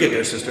 You'll get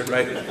there, sister,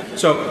 right?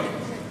 So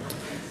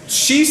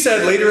she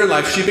said later in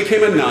life, she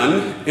became a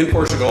nun in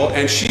Portugal,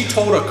 and she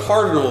told a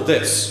cardinal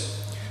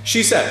this.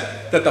 She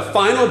said that the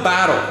final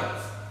battle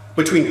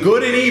between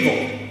good and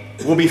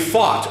evil will be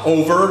fought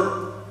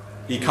over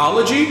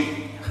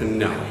ecology?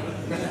 No.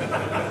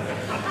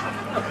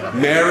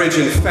 Marriage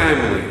and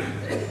family.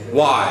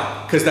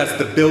 Why? Because that's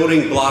the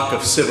building block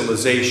of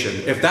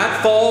civilization. If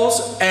that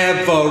falls,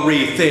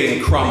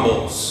 everything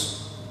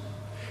crumbles.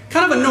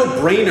 Kind of a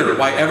no-brainer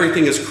why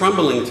everything is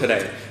crumbling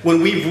today.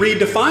 When we've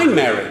redefined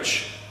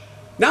marriage,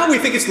 now we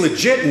think it's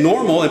legit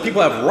normal and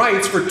people have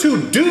rights for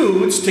 2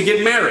 dudes to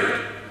get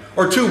married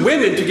or 2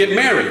 women to get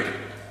married.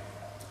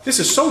 This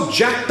is so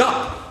jacked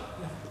up,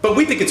 but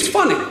we think it's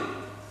funny.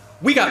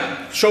 We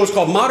got shows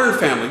called Modern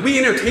Family. We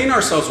entertain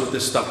ourselves with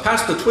this stuff.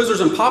 Past the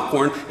Twizzlers and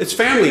popcorn, it's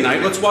family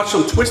night. Let's watch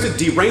some twisted,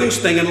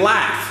 deranged thing and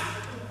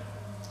laugh.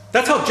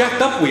 That's how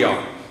jacked up we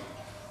are.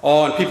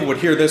 Oh, and people would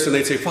hear this and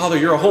they'd say, Father,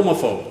 you're a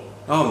homophobe.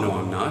 Oh, no,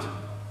 I'm not.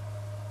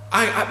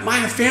 I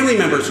have family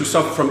members who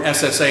suffer from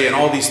SSA and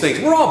all these things.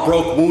 We're all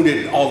broke,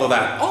 wounded, all of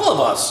that. All of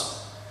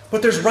us.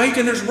 But there's right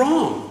and there's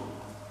wrong.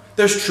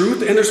 There's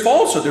truth and there's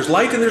falsehood. There's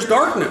light and there's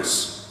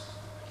darkness.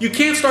 You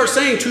can't start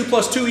saying 2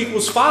 + 2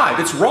 = 5.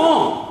 It's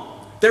wrong.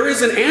 There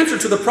is an answer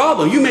to the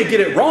problem. You may get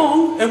it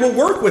wrong, and we'll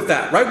work with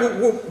that, right?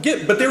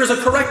 But there is a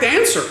correct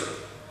answer.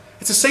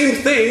 It's the same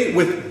thing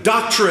with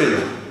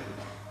doctrine.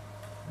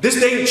 This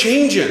ain't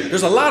changing.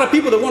 There's a lot of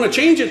people that want to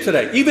change it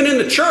today, even in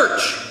the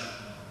church.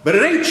 But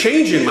it ain't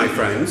changing, my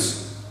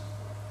friends.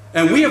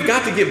 And we have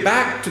got to get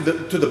back to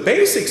the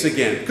basics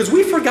again, because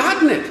we've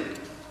forgotten it.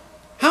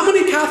 How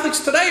many Catholics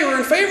today are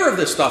in favor of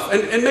this stuff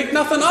and make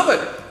nothing of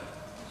it?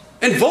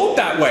 And vote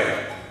that way?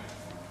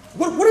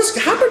 What has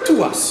happened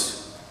to us?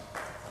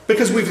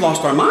 Because we've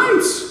lost our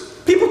minds.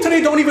 People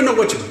today don't even know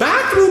which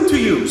bathroom to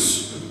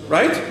use,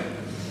 right?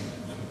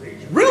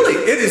 Really,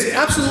 it is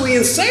absolutely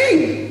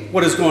insane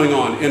what is going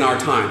on in our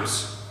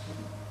times.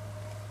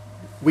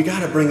 We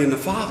got to bring in the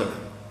Father.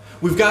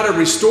 We've got to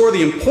restore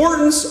the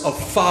importance of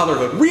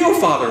fatherhood, real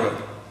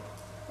fatherhood.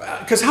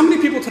 Because how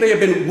many people today have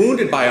been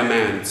wounded by a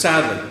man,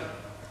 sadly?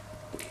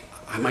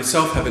 I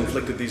myself have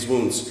inflicted these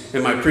wounds.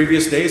 In my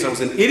previous days, I was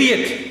an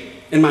idiot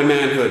in my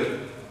manhood.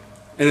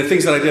 And the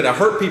things that I did, I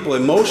hurt people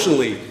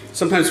emotionally,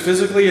 sometimes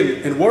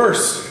physically, and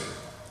worse.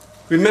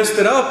 We messed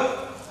it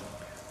up,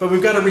 but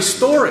we've got to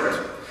restore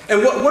it.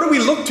 And what do we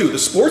look to? The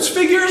sports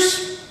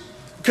figures?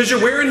 Because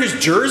you're wearing his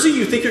jersey,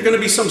 you think you're going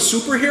to be some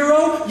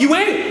superhero? You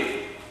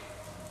ain't.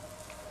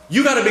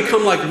 You got to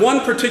become like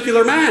one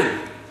particular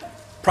man,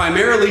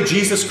 primarily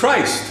Jesus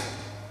Christ.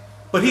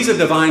 But he's a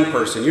divine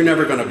person. You're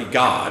never going to be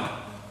God,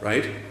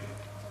 right?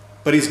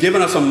 But he's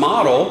given us a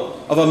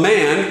model of a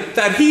man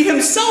that he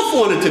himself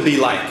wanted to be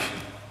like.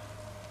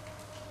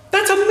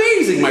 That's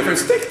amazing, my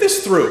friends. Think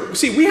this through.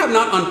 See, we have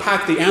not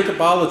unpacked the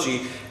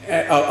anthropology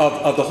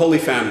of the Holy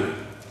Family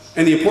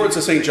and the importance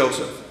of St.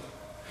 Joseph.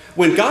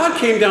 When God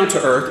came down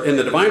to earth in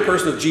the divine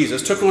person of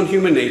Jesus, took on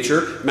human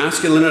nature,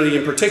 masculinity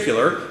in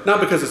particular, not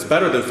because it's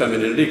better than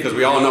femininity, because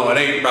we all know it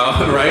ain't, bro,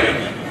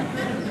 right?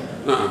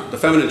 The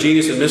feminine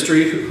genius and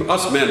mystery,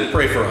 us men,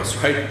 pray for us,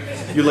 right?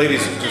 You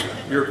ladies,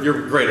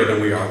 you're greater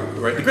than we are,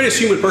 right? The greatest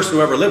human person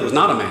who ever lived was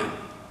not a man.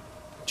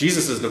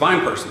 Jesus is a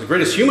divine person. The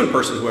greatest human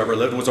person who ever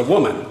lived was a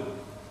woman,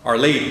 Our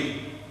Lady,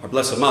 our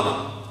Blessed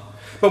Mother.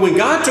 But when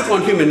God took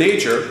on human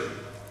nature,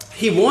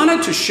 he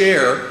wanted to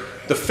share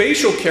the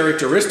facial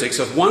characteristics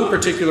of one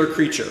particular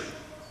creature,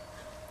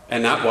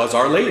 and that was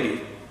Our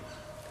Lady.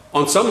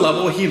 On some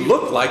level, he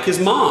looked like his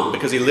mom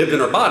because he lived in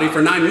her body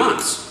for 9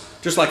 months,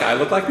 just like I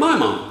look like my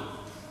mom.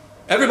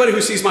 Everybody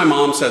who sees my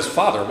mom says,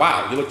 "Father,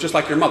 wow, you look just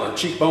like your mother."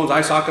 Cheekbones,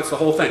 eye sockets, the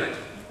whole thing.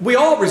 We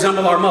all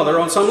resemble our mother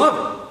on some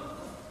level.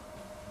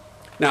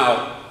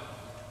 Now,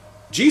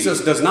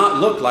 Jesus does not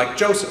look like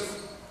Joseph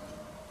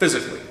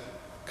physically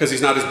because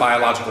he's not his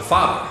biological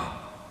father.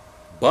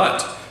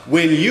 But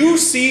when you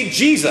see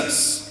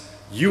Jesus,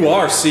 you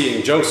are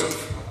seeing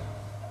Joseph.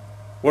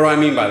 What do I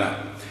mean by that?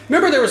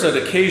 Remember, there was an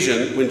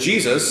occasion when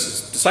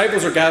Jesus'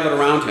 disciples are gathered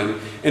around him,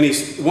 and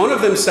one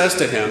of them says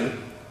to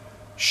him,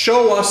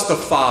 "Show us the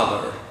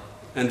Father,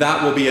 and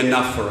that will be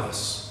enough for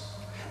us."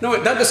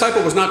 No, that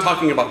disciple was not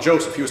talking about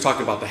Joseph. He was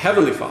talking about the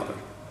Heavenly Father,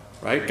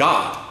 right?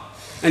 God.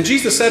 And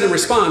Jesus said in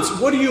response,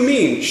 "What do you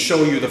mean,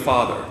 show you the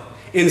Father?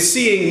 In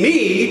seeing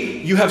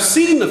me, you have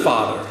seen the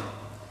Father."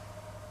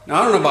 Now,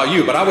 I don't know about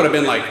you, but I would have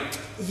been like,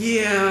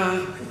 "Yeah,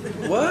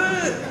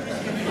 what?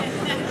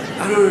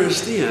 I don't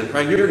understand,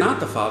 right? You're not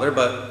the Father,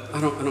 but I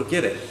don't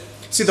get it."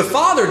 See, the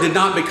Father did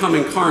not become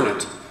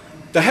incarnate.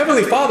 The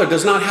Heavenly Father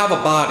does not have a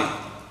body.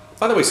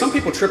 By the way, some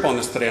people trip on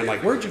this today. I'm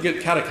like, where'd you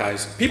get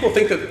catechized? People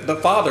think that the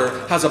Father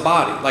has a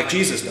body, like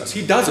Jesus does.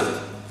 He doesn't.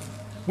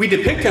 We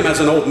depict him as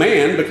an old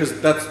man because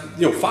that's,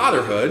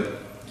 fatherhood.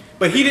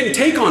 But he didn't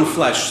take on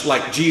flesh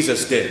like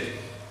Jesus did.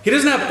 He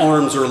doesn't have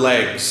arms or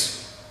legs.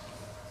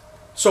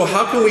 So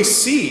how can we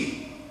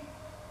see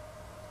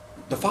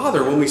the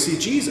Father when we see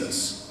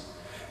Jesus?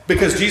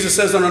 Because Jesus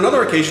says on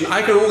another occasion,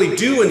 "I can only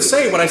do and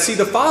say what I see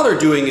the Father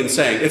doing and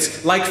saying."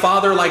 It's like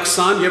father, like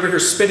son. You ever hear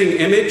spitting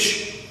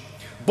image?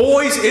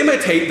 Boys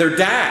imitate their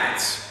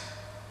dads.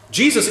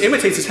 Jesus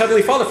imitates his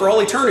Heavenly Father for all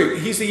eternity.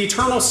 He's the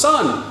eternal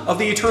Son of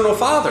the eternal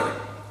Father.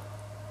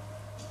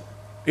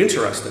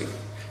 Interesting.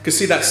 Because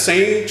see, that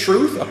same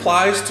truth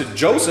applies to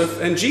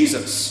Joseph and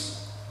Jesus.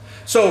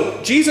 So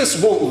Jesus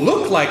won't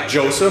look like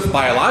Joseph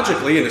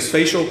biologically in his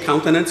facial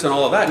countenance and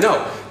all of that.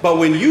 No. But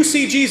when you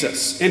see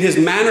Jesus in his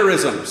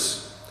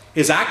mannerisms,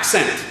 his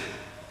accent,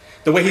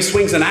 the way he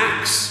swings an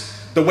axe,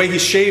 the way he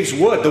shaves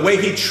wood, the way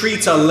he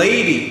treats a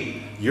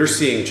lady, you're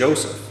seeing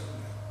Joseph.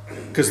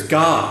 Because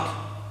God,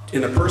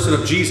 in the person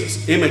of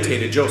Jesus,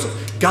 imitated Joseph.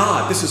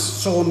 God, this is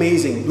so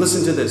amazing.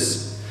 Listen to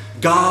this.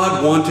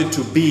 God wanted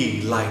to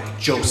be like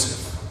Joseph.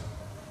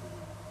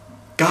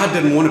 God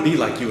didn't want to be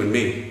like you and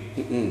me.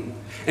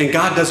 And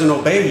God doesn't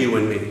obey you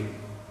and me.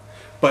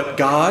 But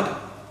God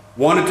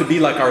wanted to be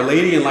like Our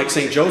Lady and like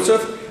St.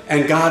 Joseph,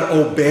 and God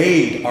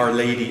obeyed Our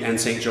Lady and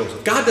St.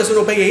 Joseph. God doesn't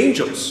obey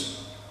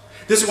angels.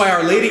 This is why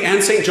Our Lady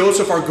and St.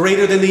 Joseph are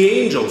greater than the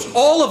angels.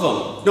 All of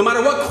them, no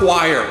matter what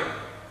choir.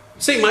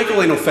 St.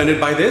 Michael ain't offended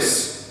by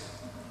this.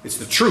 It's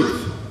the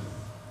truth.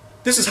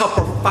 This is how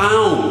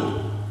profound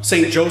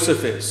St.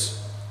 Joseph is.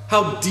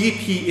 How deep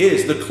he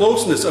is. The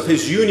closeness of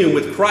his union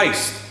with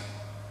Christ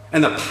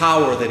and the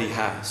power that he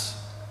has.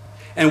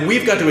 And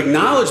we've got to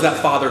acknowledge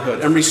that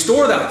fatherhood and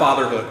restore that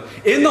fatherhood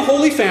in the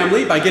Holy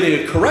Family by getting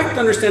a correct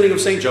understanding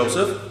of St.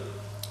 Joseph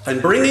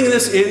and bringing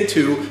this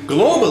into,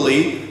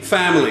 globally,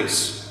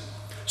 families.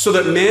 So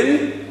that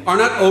men are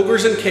not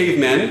ogres and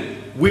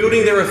cavemen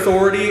wielding their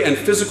authority and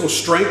physical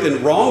strength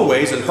in wrong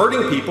ways and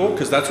hurting people,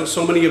 because that's what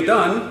so many have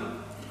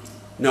done.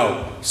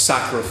 No,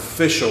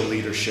 sacrificial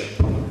leadership.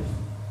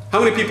 How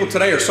many people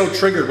today are so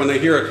triggered when they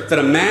hear that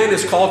a man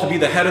is called to be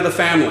the head of the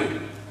family?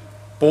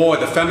 Boy,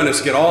 the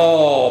feminists get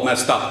all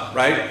messed up,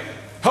 right?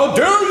 How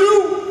dare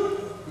you?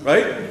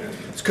 Right?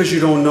 It's because you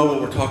don't know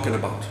what we're talking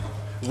about.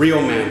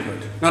 Real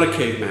manhood. Not a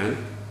caveman.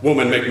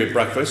 Woman, make me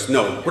breakfast.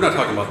 No, we're not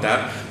talking about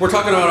that. We're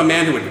talking about a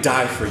man who would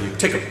die for you,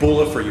 take a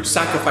bullet for you,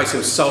 sacrifice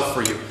himself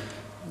for you,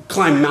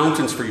 climb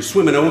mountains for you,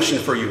 swim an ocean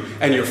for you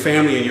and your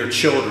family and your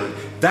children.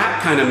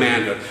 That kind of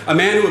manhood. A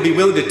man who would be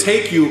willing to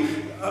take you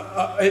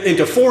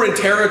into foreign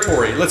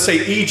territory, let's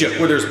say Egypt,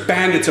 where there's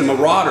bandits and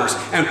marauders,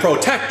 and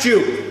protect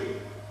you.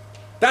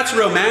 That's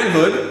real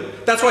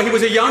manhood. That's why he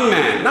was a young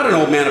man, not an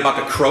old man about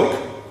to croak.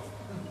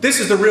 This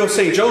is the real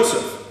St.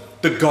 Joseph,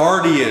 the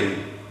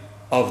guardian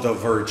of the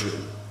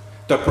Virgin,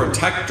 the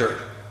protector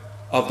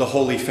of the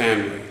Holy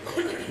Family.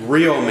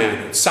 Real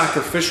manhood,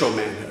 sacrificial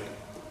manhood.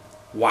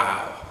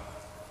 Wow.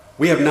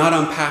 We have not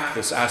unpacked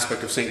this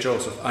aspect of St.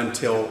 Joseph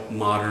until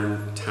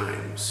modern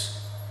times.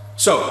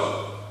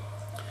 So,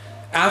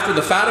 after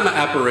the Fatima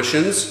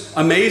apparitions,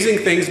 amazing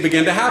things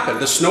begin to happen.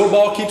 The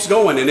snowball keeps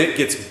going and it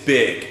gets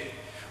big.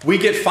 We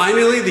get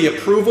finally the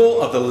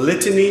approval of the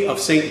Litany of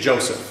St.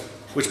 Joseph,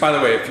 which, by the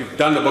way, if you've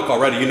done the book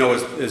already, you know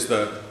is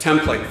the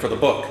template for the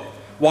book.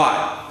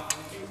 Why?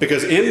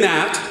 Because in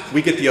that,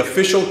 we get the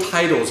official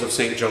titles of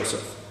St.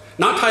 Joseph.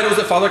 Not titles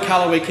that Father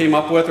Calloway came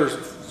up with, or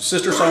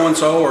Sister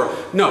so-and-so, or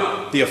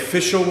no, the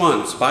official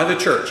ones by the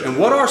church. And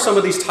what are some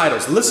of these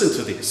titles? Listen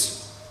to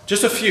these.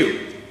 Just a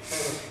few.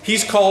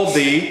 He's called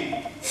the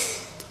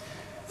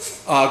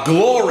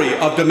glory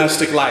of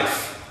domestic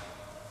life.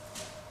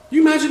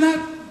 You imagine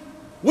that?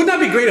 Wouldn't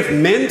that be great if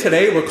men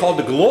today were called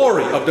the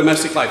glory of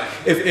domestic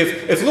life?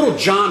 If little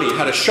Johnny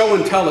had a show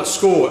and tell at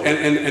school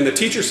and the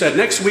teacher said,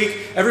 next week,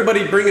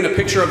 everybody bring in a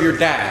picture of your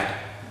dad.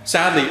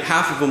 Sadly,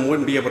 half of them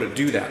wouldn't be able to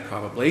do that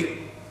probably.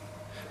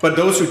 But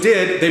those who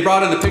did, they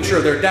brought in a picture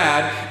of their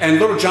dad, and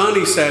little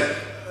Johnny said,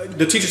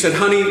 the teacher said,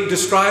 honey,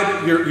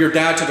 describe your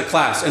dad to the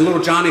class. And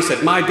little Johnny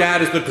said, my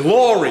dad is the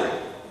glory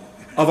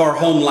of our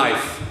home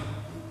life.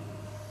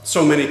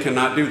 So many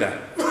cannot do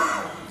that.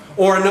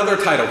 Or another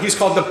title, he's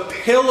called the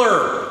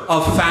pillar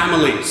of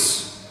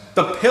families.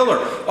 The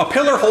pillar. A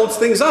pillar holds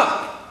things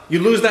up. You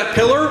lose that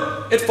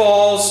pillar, it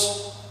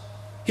falls.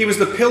 He was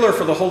the pillar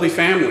for the Holy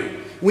Family.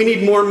 We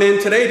need more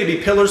men today to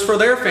be pillars for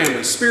their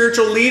families,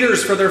 spiritual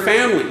leaders for their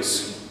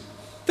families.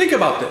 Think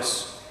about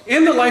this.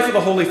 In the life of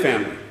the Holy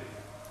Family,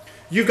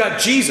 you've got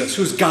Jesus,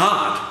 who's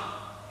God.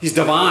 He's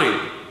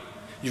divine.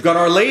 You've got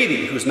Our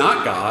Lady, who's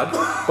not God,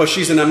 but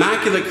she's an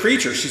immaculate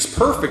creature. She's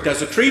perfect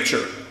as a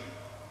creature.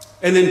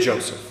 And then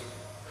Joseph.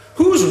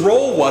 Whose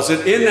role was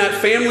it in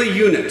that family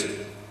unit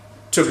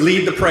to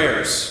lead the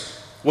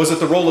prayers? Was it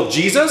the role of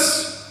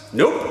Jesus?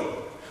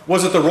 Nope.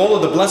 Was it the role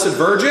of the Blessed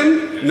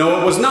Virgin?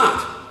 No, it was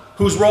not.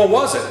 Whose role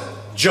was it?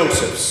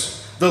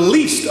 Joseph's. The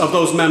least of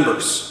those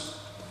members.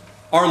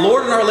 Our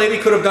Lord and Our Lady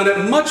could have done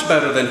it much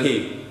better than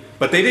he.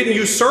 But they didn't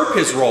usurp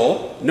his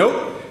role.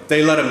 Nope.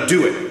 They let him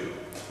do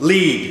it.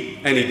 Lead.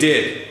 And he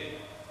did.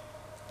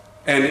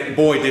 And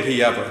boy, did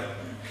he ever.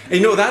 And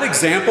you know, that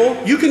example,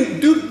 you can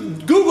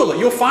Google it.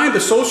 You'll find the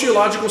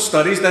sociological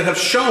studies that have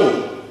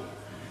shown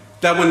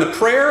that when the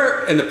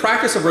prayer and the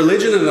practice of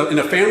religion in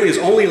a family is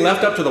only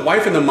left up to the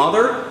wife and the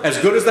mother, as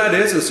good as that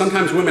is, and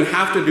sometimes women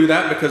have to do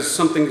that because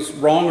something's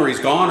wrong or he's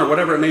gone or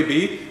whatever it may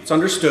be, it's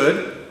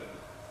understood.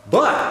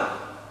 But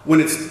when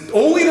it's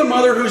only the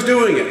mother who's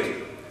doing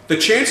it, the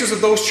chances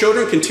of those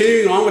children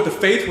continuing on with the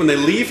faith when they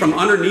leave from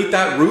underneath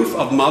that roof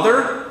of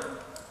mother,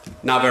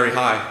 not very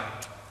high.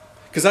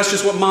 Because that's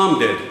just what mom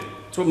did.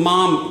 It's what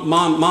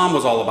mom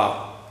was all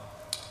about.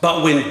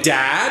 But when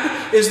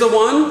dad is the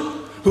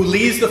one who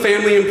leads the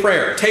family in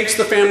prayer, takes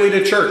the family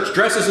to church,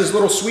 dresses his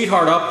little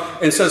sweetheart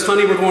up and says,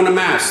 honey, we're going to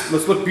Mass.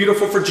 Let's look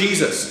beautiful for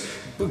Jesus.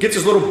 Gets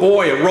his little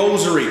boy a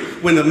rosary.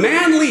 When the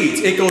man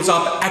leads, it goes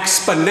up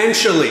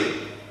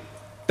exponentially.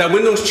 That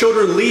when those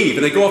children leave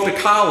and they go off to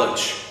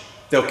college,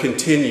 they'll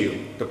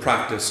continue the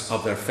practice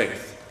of their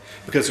faith.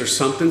 Because there's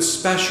something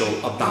special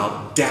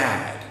about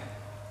dad.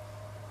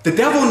 The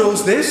devil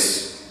knows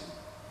this.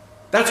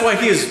 That's why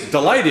he is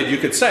delighted, you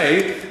could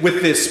say,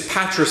 with this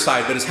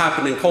patricide that has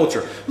happened in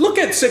culture. Look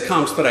at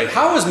sitcoms today.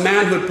 How is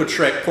manhood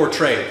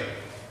portrayed?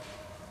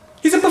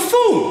 He's a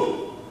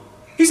buffoon.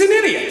 He's an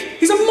idiot.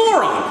 He's a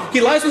moron.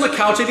 He lies on the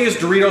couch eating his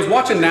Doritos,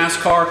 watching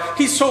NASCAR.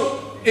 He's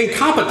so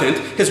incompetent.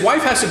 His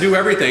wife has to do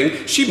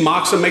everything. She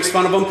mocks him, makes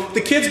fun of him.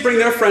 The kids bring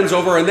their friends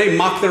over and they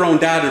mock their own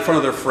dad in front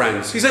of their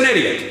friends. He's an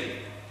idiot.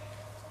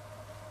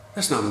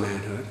 That's not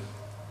manhood.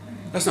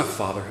 That's not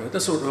fatherhood.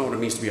 That's not what it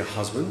means to be a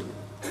husband.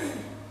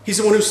 He's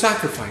the one who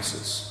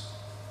sacrifices.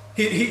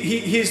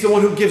 He's the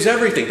one who gives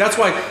everything. That's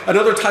why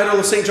another title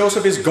of St.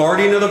 Joseph is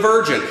Guardian of the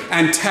Virgin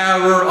and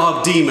Terror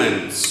of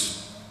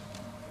Demons.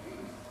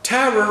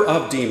 Terror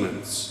of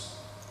demons.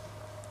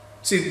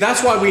 See,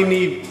 that's why we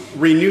need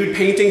renewed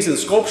paintings and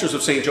sculptures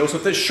of St.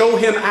 Joseph that show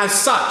him as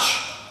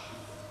such.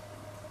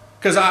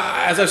 Because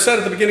as I've said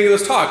at the beginning of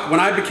this talk, when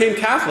I became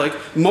Catholic,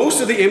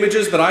 most of the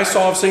images that I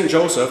saw of St.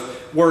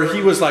 Joseph were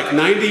he was like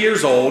 90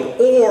 years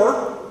old,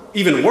 or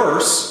even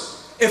worse,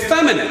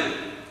 effeminate.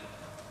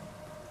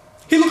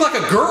 He looked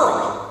like a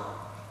girl.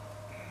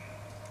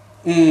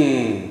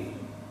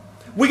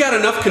 We got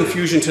enough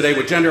confusion today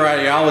with gender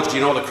ideology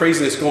and all the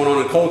craziness going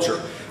on in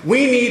culture.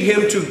 We need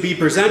him to be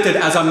presented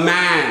as a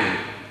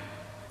man.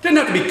 Didn't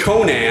have to be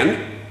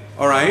Conan,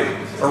 all right,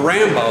 or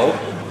Rambo,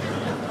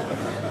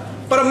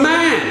 but a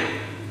man.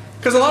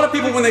 Because a lot of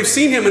people, when they've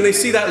seen him and they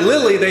see that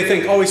lily, they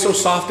think, oh, he's so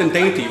soft and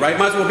dainty, right?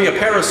 Might as well be a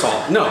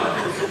parasol. No.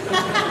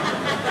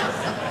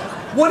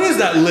 What is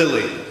that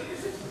lily?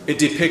 It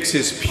depicts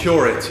his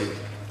purity.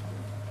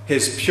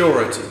 His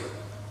purity.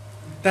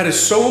 That is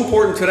so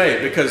important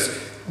today, because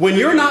when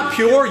you're not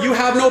pure, you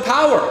have no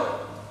power.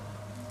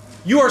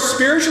 You are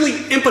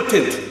spiritually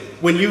impotent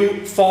when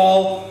you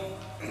fall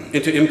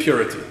into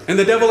impurity. And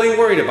the devil ain't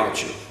worried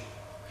about you.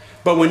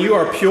 But when you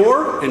are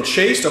pure and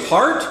chaste of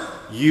heart,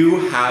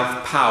 you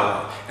have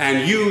power.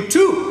 And you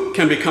too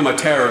can become a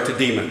terror to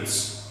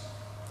demons.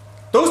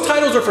 Those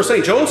titles are for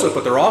St. Joseph,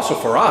 but they're also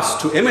for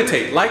us to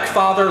imitate, like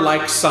father,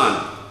 like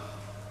son.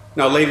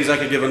 Now, ladies, I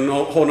could give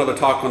a whole other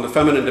talk on the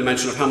feminine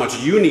dimension of how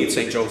much you need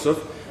St. Joseph,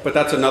 but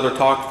that's another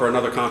talk for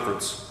another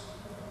conference.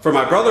 For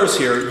my brothers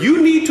here,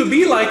 you need to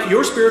be like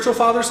your spiritual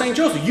father, St.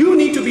 Joseph. You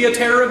need to be a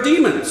terror of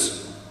demons.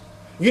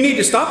 You need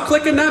to stop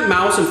clicking that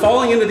mouse and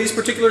falling into these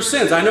particular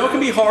sins. I know it can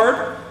be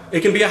hard.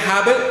 It can be a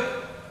habit.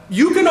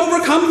 You can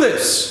overcome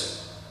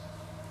this.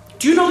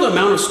 Do you know the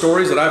amount of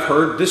stories that I've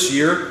heard this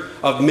year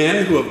of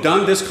men who have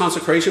done this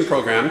consecration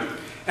program,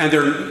 and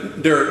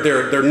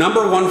their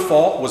number one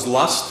fault was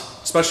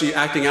lust, especially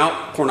acting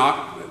out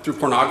through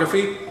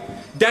pornography?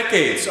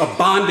 Decades of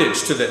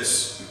bondage to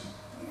this.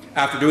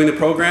 After doing the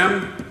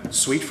program,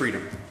 sweet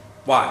freedom.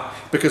 Why?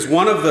 Because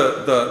one of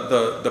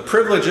the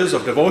privileges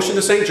of devotion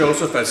to St.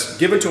 Joseph, as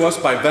given to us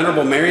by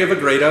Venerable Mary of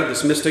Agreda,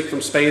 this mystic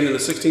from Spain in the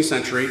 16th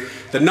century,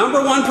 the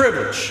number one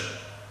privilege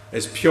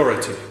is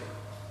purity.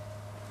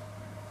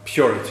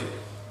 Purity.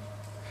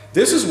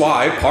 This is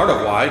why, part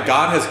of why,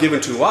 God has given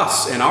to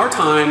us in our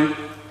time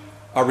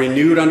a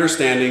renewed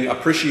understanding,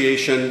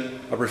 appreciation,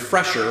 a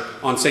refresher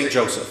on St.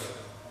 Joseph.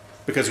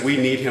 Because we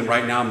need him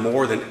right now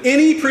more than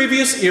any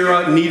previous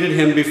era needed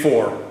him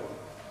before.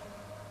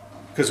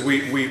 Because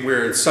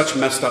we're in such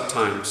messed up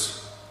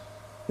times.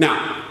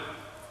 Now,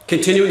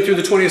 continuing through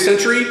the 20th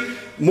century,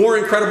 more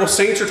incredible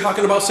saints are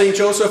talking about St.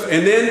 Joseph,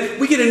 and then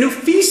we get a new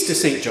feast to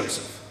St.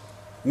 Joseph.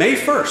 May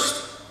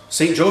 1st,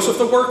 St. Joseph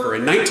the Worker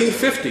in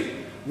 1950.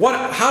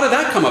 How did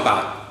that come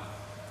about?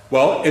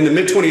 Well, in the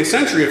mid-20th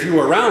century, if you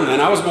were around then,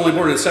 I was only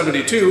born in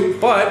 72,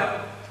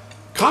 but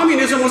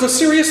communism was a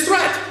serious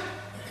threat.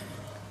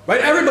 Right?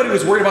 Everybody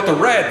was worried about the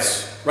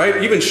Reds,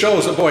 right? Even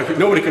shows that, boy,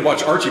 nobody could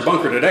watch Archie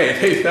Bunker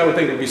today. That would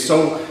think it would be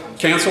so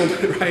canceled,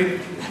 right?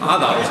 I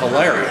thought it was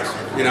hilarious,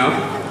 you know?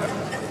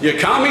 You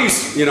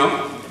commies, you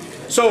know?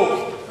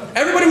 So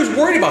everybody was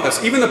worried about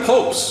this, even the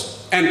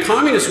popes. And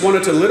communists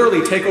wanted to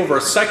literally take over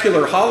a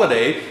secular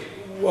holiday,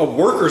 a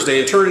workers' day,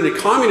 and turn it into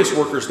communist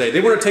workers' day.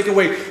 They wanted to take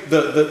away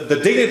the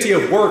dignity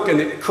of work and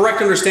the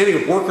correct understanding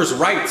of workers'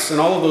 rights and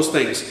all of those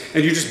things.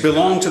 And you just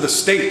belong to the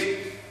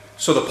state.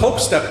 So the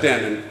Pope stepped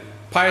in, and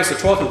Pius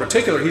XII in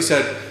particular, he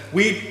said,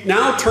 we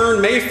now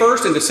turn May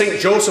 1st into St.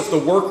 Joseph the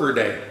Worker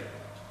Day.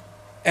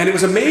 And it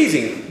was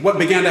amazing what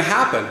began to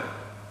happen.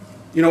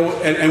 You know,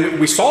 and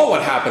we saw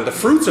what happened, the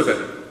fruits of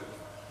it.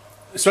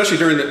 Especially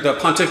during the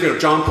pontificate of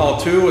John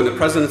Paul II and the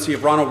presidency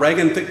of Ronald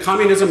Reagan,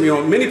 communism, you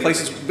know, in many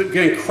places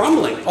began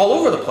crumbling all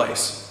over the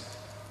place.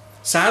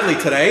 Sadly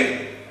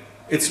today,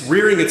 it's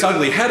rearing its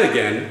ugly head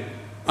again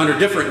under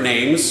different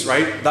names,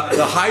 right?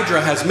 The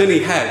Hydra has many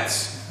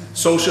heads.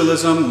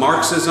 Socialism,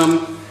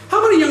 Marxism.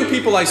 How many young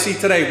people I see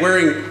today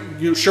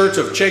wearing shirts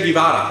of Che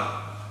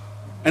Guevara?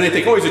 And they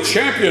think, oh, he's a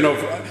champion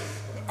of...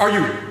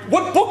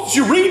 What books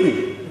you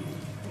reading?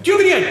 Do you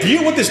have any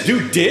idea what this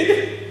dude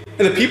did?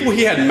 And the people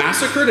he had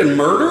massacred and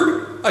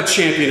murdered? A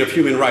champion of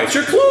human rights.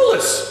 You're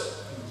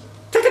clueless.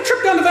 Take a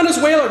trip down to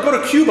Venezuela or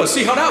go to Cuba,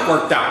 see how that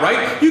worked out,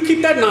 right? You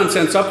keep that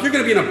nonsense up, you're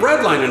going to be in a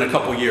breadline in a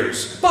couple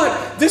years.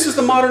 But this is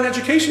the modern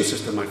education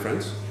system, my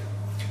friends.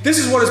 This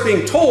is what is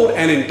being told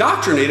and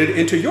indoctrinated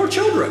into your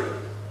children.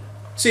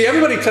 See,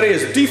 everybody today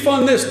is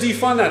defund this,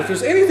 defund that. If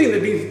there's anything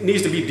that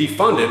needs to be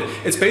defunded,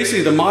 it's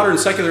basically the modern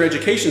secular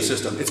education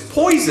system. It's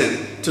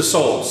poison to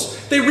souls.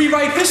 They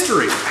rewrite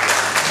history.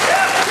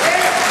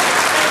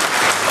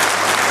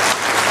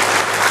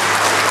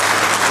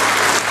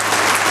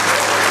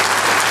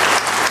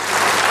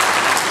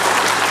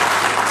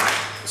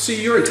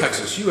 See, you're in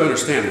Texas. You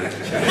understand that.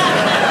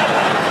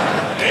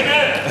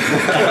 Amen.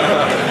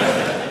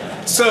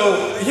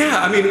 So,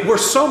 yeah, I mean, we're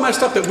so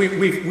messed up that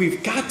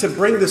we've got to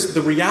bring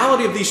the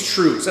reality of these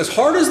truths, as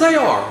hard as they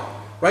are,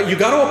 right? You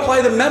got to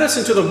apply the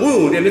medicine to the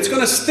wound, and it's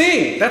going to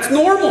sting. That's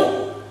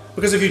normal.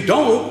 Because if you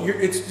don't,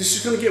 it's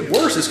just going to get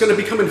worse. It's going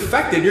to become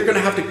infected. You're going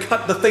to have to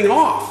cut the thing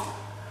off.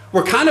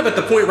 We're kind of at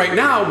the point right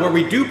now where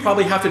we do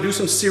probably have to do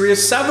some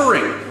serious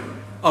severing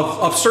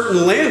of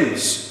certain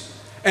limbs.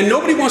 And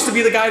nobody wants to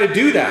be the guy to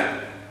do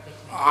that.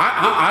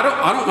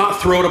 I don't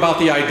not thrilled about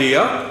the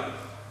idea.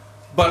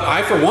 But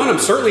I, for one, am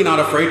certainly not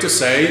afraid to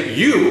say,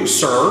 you,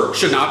 sir,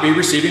 should not be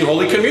receiving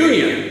Holy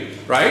Communion,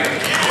 right?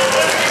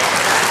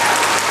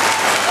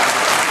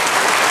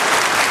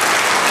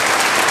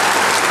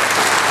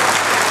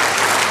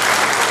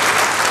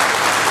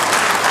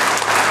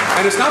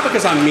 And it's not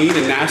because I'm mean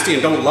and nasty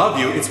and don't love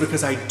you. It's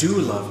because I do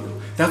love you.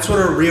 That's what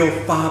a real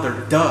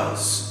father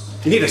does.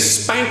 You need a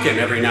spanking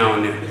every now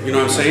and then. You know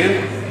what I'm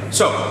saying?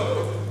 So,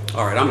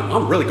 all right,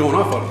 I'm really going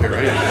off up here.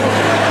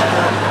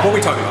 What are we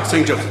talking about?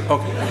 St. Joseph.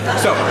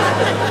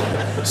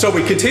 Okay. So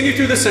we continue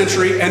through the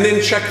century, and then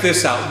check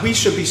this out. We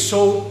should be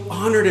so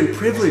honored and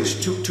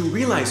privileged to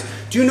realize,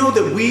 do you know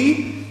that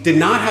we did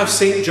not have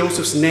St.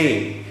 Joseph's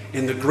name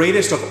in the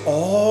greatest of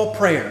all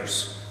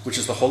prayers, which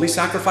is the holy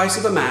sacrifice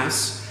of the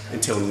Mass,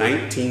 until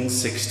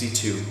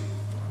 1962?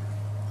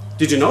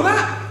 Did you know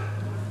that?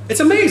 It's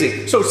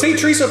amazing. So St.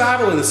 Teresa of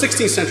Avila in the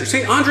 16th century,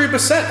 St. Andre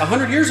Bessette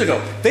 100 years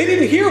ago, they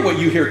didn't hear what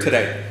you hear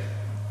today.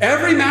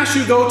 Every Mass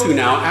you go to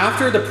now,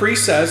 after the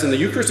priest says in the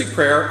Eucharistic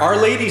prayer, Our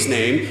Lady's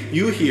name,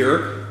 you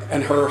hear,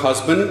 and her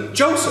husband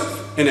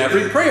Joseph, in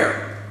every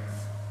prayer.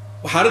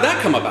 Well, how did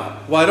that come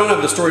about? Well, I don't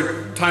have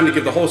the time to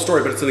give the whole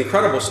story, but it's an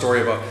incredible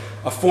story of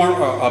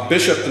a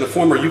bishop in the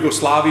former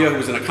Yugoslavia who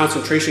was in a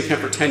concentration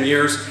camp for 10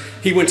 years.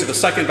 He went to the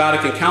Second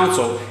Vatican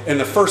Council. In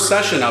the first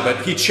session of it,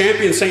 he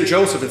championed St.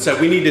 Joseph and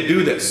said, we need to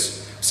do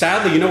this.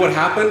 Sadly, you know what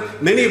happened?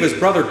 Many of his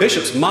brother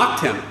bishops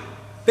mocked him.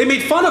 They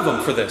made fun of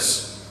him for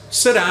this.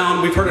 Sit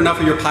down, we've heard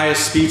enough of your pious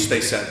speech, they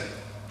said.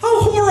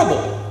 How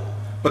horrible!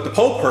 But the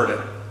Pope heard it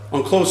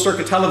on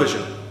closed-circuit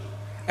television,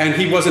 and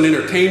he wasn't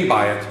entertained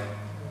by it.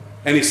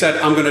 And he said,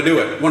 I'm going to do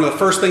it. One of the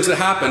first things that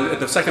happened at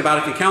the Second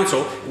Vatican Council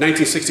in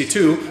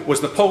 1962 was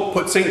the Pope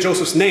put St.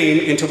 Joseph's name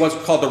into what's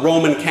called the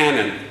Roman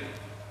canon.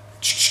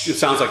 It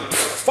sounds like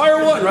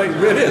fire one, right?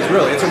 It is,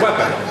 really. It's a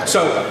weapon.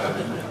 So,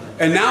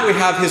 and now we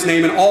have his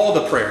name in all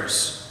the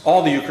prayers,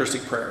 all the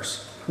Eucharistic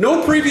prayers.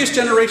 No previous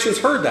generations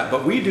heard that,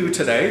 but we do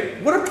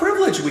today. What a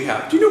privilege we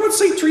have. Do you know what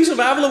St. Teresa of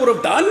Avila would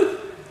have done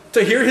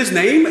to hear his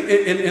name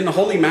in the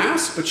Holy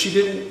Mass? But she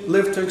didn't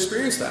live to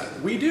experience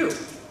that. We do.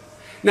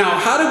 Now,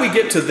 how do we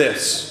get to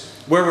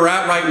this, where we're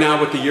at right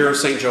now with the year of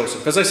St.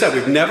 Joseph? As I said,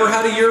 we've never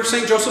had a year of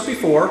St. Joseph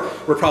before.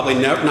 We're probably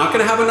not going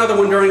to have another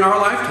one during our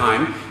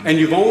lifetime. And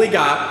you've only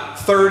got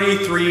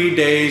 33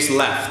 days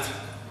left.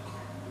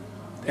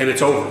 And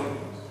it's over,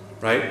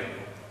 right?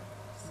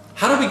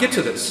 How did we get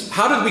to this?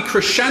 How did we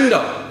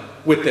crescendo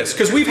with this?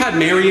 Because we've had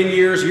Marian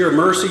years, year of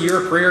mercy,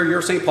 year of prayer, year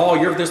of St. Paul,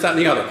 year of this, that, and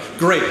the other.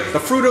 Great. The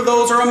fruit of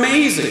those are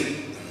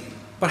amazing.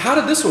 But how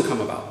did this one come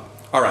about?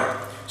 All right.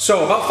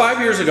 So about 5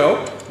 years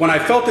ago, when I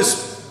felt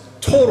this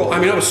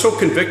I was so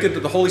convicted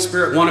that the Holy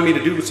Spirit wanted me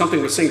to do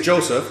something with St.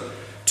 Joseph,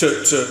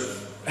 to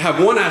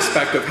have one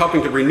aspect of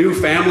helping to renew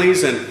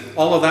families and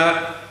all of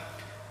that.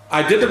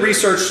 I did the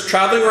research,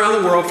 traveling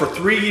around the world for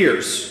 3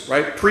 years,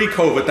 right?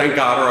 Pre-COVID, thank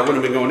God, or I wouldn't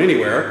have been going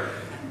anywhere.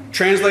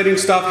 Translating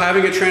stuff,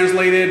 having it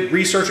translated,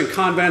 research in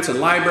convents and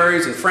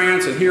libraries in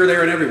France and here,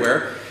 there, and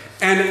everywhere.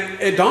 And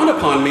it dawned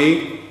upon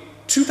me,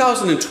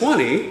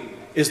 2020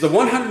 is the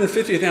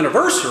 150th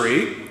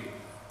anniversary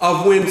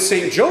of when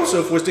St.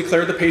 Joseph was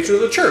declared the patron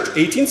of the church,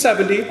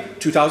 1870,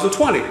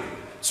 2020.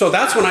 So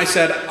that's when I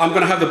said, I'm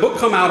going to have the book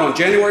come out on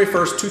January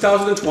 1st,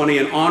 2020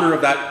 in honor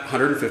of that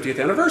 150th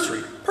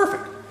anniversary.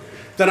 Perfect.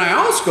 Then I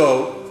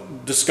also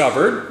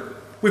discovered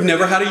we've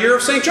never had a year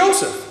of St.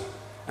 Joseph.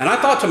 And I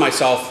thought to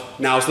myself,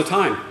 now's the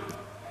time.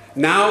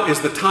 Now is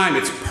the time.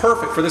 It's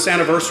perfect for this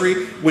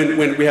anniversary when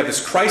we have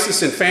this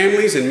crisis in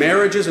families and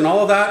marriages and all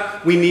of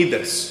that. We need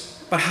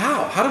this. But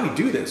how? How do we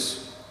do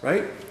this,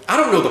 right? I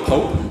don't know the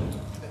Pope.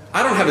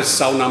 I don't have his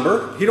cell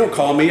number. He don't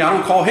call me. I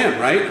don't call him,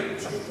 right?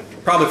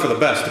 Probably for the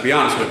best, to be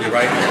honest with you,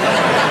 right?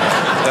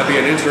 That'd be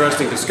an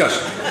interesting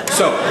discussion.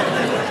 So,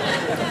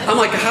 I'm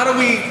like, I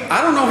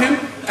don't know him,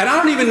 and I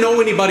don't even know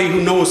anybody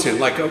who knows him,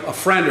 like a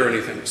friend or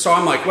anything. So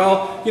I'm like,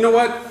 well, you know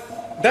what?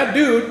 That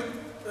dude,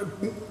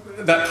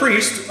 that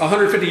priest,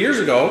 150 years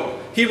ago,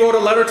 he wrote a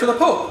letter to the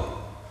Pope.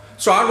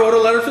 So I wrote a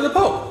letter to the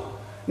Pope.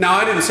 Now,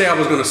 I didn't say I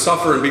was going to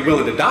suffer and be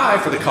willing to die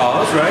for the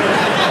cause,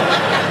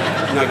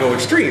 right? Not go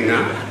extreme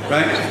now,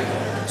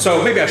 right?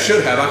 So maybe I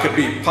should have. I could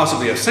be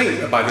possibly a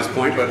saint by this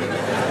point, but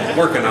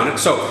working on it.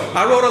 So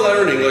I wrote a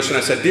letter in English, and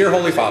I said, Dear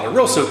Holy Father,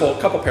 real simple, a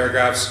couple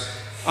paragraphs.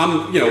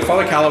 I'm,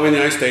 Father Calloway in the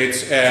United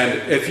States,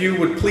 and if you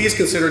would please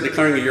consider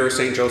declaring a year of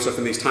St. Joseph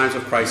in these times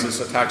of crisis,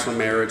 attacks on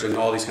marriage, and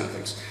all these kind of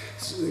things.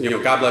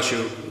 God bless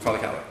you, Father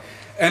Calloway.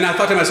 And I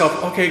thought to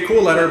myself, okay,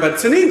 cool letter, but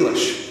it's in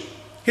English.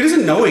 He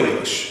doesn't know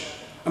English.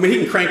 I mean, he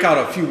can crank out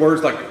a few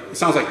words like, it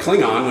sounds like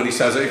Klingon when he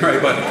says it,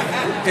 right? But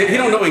he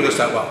don't know English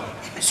that well.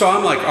 So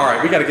I'm like, all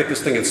right, we got to get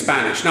this thing in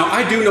Spanish. Now,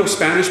 I do know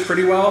Spanish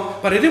pretty well,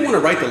 but I didn't want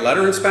to write the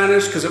letter in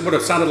Spanish because it would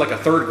have sounded like a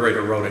third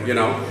grader wrote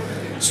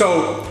it,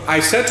 So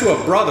I said to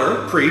a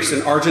brother priest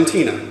in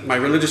Argentina, my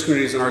religious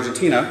community is in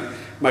Argentina,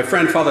 my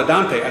friend Father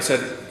Dante, I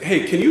said,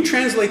 hey, can you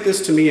translate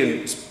this to me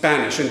in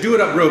Spanish and do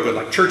it up real good,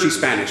 like churchy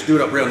Spanish, do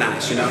it up real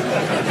nice,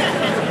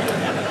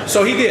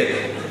 So he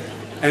did.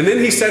 And then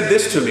he said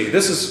this to me.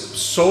 This is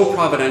so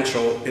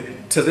providential,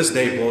 it to this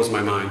day blows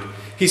my mind.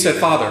 He said,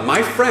 Father,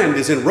 my friend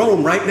is in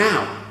Rome right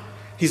now.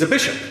 He's a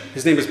bishop.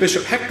 His name is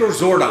Bishop Hector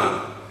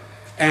Zordan.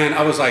 And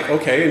I was like,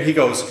 okay. And he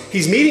goes,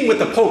 he's meeting with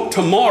the Pope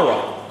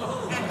tomorrow.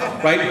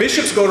 Right?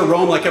 Bishops go to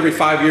Rome like every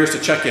 5 years to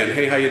check in.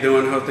 Hey, how you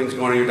doing? How are things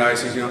going in your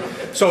diocese?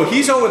 So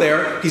he's over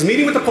there. He's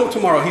meeting with the Pope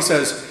tomorrow. He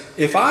says,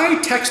 if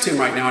I text him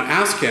right now and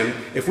ask him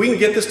if we can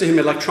get this to him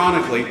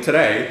electronically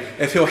today,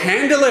 if he'll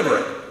hand deliver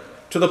it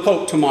to the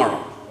Pope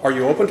tomorrow, are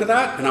you open to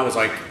that? And I was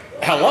like,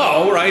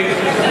 hello, right?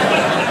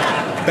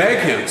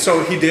 Beg him.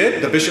 So he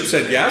did. The bishop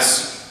said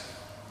yes.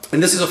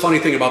 And this is a funny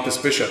thing about this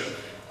bishop.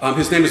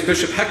 His name is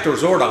Bishop Hector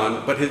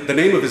Zordan, but the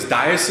name of his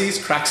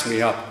diocese cracks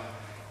me up.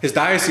 His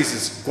diocese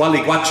is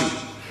Gualeguaychú.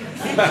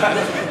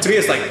 To me,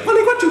 it's like,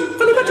 Gualeguaychú,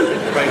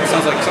 Gualeguaychú. Right? It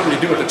sounds like something you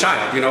do with a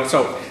child, you know.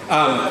 So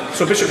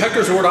Bishop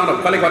Hector Zordan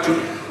of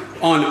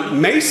Gualeguaychú, on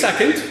May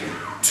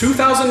 2nd,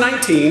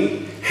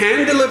 2019,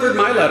 hand-delivered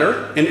my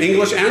letter in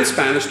English and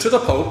Spanish to the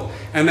Pope,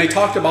 and they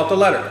talked about the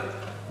letter.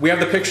 We have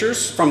the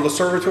pictures from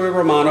L'Osservatore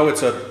Romano.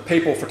 It's a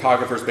papal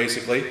photographers,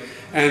 basically.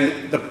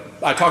 And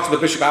I talked to the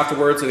bishop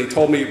afterwards, and he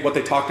told me what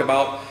they talked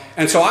about.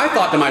 And so I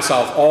thought to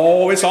myself,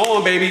 oh, it's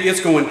on, baby.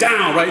 It's going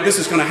down, right? This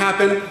is going to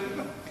happen.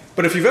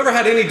 But if you've ever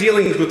had any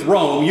dealings with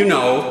Rome, you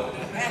know,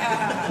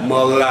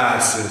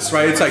 molasses,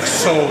 right? It's like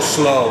so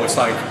slow. It's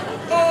like,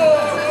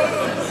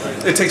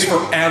 it takes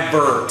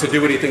forever to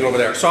do anything over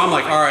there. So I'm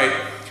like, all right,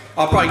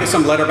 I'll probably get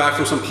some letter back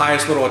from some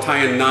pious little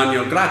Italian nun,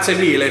 you know, grazie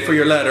mille for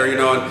your letter, you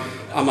know. And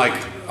I'm like,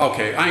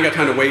 okay, I ain't got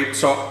time to wait.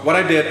 So what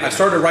I did, I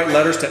started to write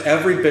letters to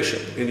every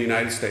bishop in the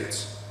United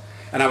States.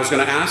 And I was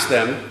going to ask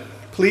them,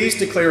 please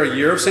declare a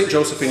year of St.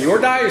 Joseph in your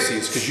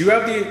diocese, because you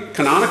have the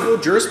canonical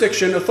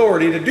jurisdiction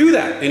authority to do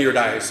that in your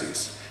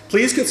diocese.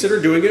 Please consider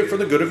doing it for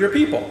the good of your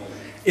people.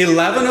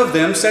 11 of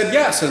them said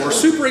yes, and were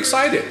super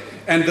excited.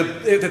 And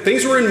the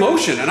things were in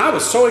motion, and I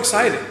was so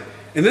excited.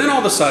 And then all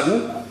of a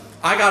sudden,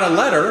 I got a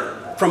letter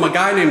from a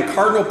guy named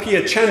Cardinal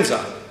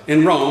Piacenza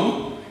in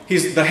Rome.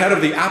 He's the head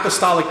of the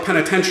Apostolic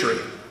Penitentiary.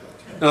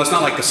 Now, it's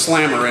not like the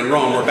Slammer in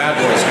Rome where bad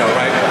boys go,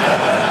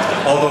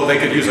 right? Although they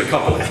could use a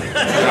couple, you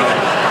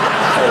know.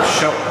 Whole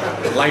show,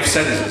 life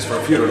sentences for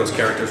a few of those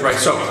characters, right?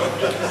 So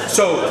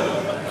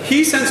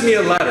he sends me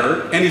a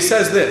letter, and he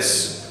says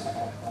this: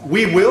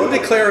 we will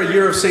declare a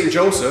year of St.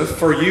 Joseph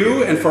for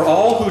you and for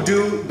all who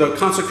do the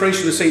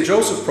Consecration to St.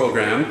 Joseph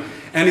program.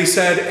 And he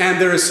said,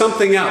 and there is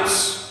something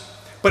else.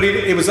 But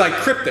it was like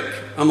cryptic.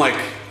 I'm like,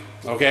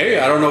 okay,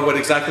 I don't know what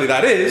exactly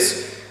that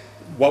is.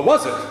 What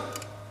was it?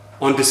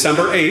 On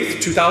December 8th,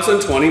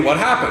 2020, what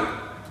happened?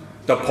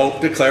 The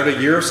Pope declared a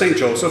year of St.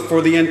 Joseph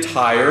for the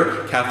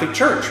entire Catholic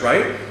Church,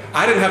 right?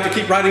 I didn't have to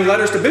keep writing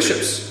letters to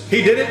bishops.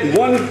 He did it in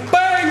one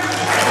bang!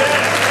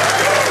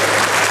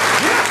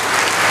 Yeah.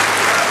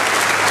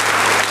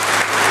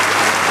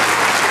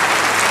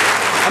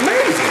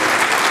 Amazing!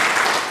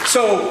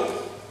 So,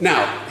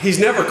 now, he's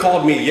never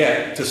called me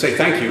yet to say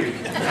thank you.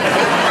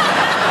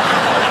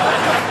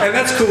 And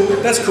that's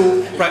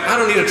cool, right? I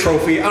don't need a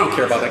trophy. I don't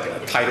care about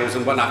like, titles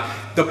and whatnot.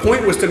 The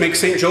point was to make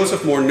St.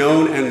 Joseph more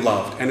known and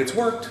loved, and it's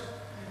worked.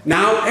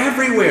 Now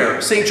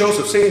everywhere, St.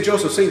 Joseph, St.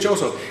 Joseph, St.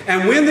 Joseph.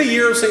 And when the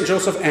year of St.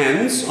 Joseph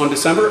ends on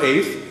December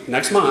 8th,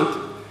 next month,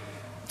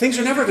 things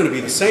are never going to be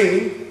the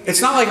same.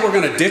 It's not like we're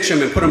going to ditch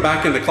him and put him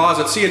back in the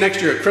closet. See you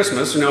next year at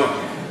Christmas. You know,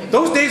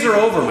 those days are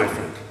over, my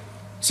friend.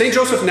 St.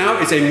 Joseph now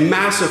is a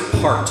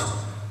massive part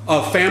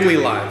of family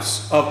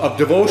lives, of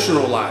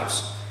devotional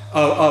lives,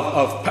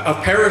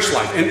 of parish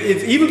life. And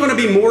it's even going to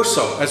be more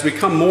so as we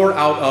come more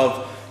out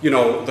of, you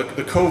know,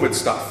 the COVID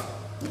stuff.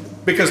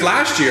 Because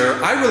last year,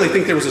 I really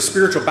think there was a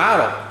spiritual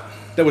battle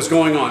that was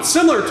going on.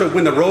 Similar to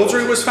when the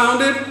Rosary was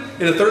founded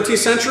in the 13th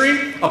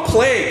century, a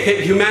plague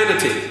hit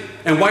humanity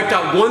and wiped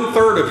out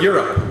 1/3 of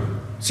Europe.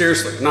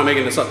 Seriously, I'm not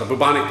making this up, the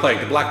bubonic plague,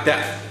 the Black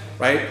Death,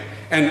 right?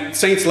 And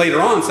saints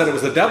later on said it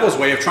was the devil's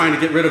way of trying to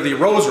get rid of the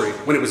Rosary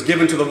when it was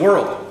given to the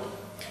world.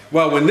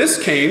 Well, when this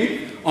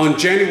came on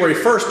January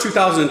 1st,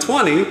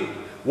 2020,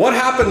 what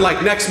happened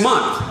like next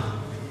month?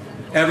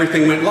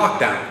 Everything went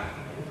lockdown.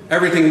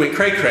 Everything went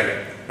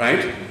cray-cray,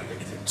 right?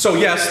 So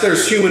yes,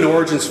 there's human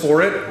origins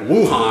for it,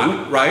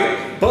 Wuhan,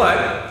 right?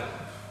 But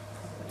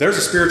there's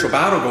a spiritual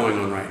battle going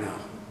on right now.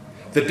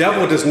 The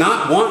devil does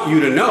not want you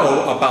to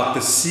know about the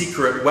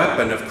secret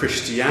weapon of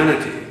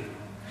Christianity.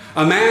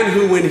 A man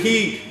who, when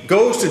he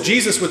goes to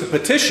Jesus with a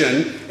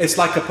petition, it's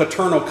like a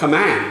paternal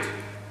command.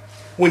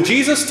 When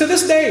Jesus, to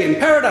this day in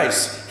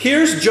paradise,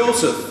 hears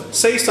Joseph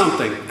say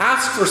something,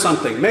 ask for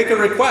something, make a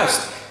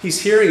request,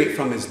 he's hearing it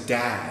from his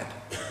dad.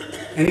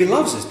 And he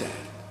loves his dad.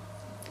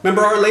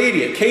 Remember Our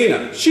Lady at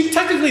Cana? She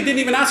technically didn't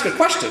even ask a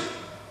question.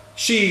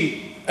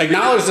 She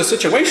acknowledged the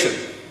situation.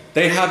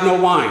 They have no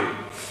wine.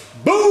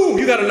 Boom!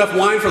 You got enough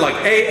wine for like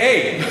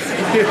AA.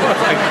 You know,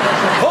 like,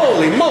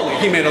 holy moly,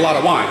 he made a lot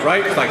of wine,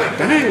 right? It's like,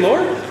 dang,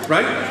 Lord,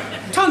 right?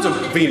 Tons of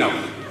vino.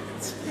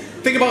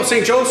 Think about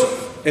St. Joseph.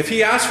 If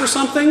he asks for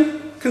something,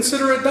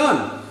 consider it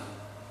done.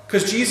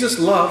 Because Jesus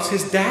loves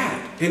his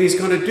dad, and he's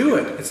going to do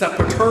it. It's that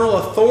paternal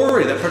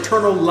authority, that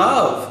paternal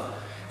love.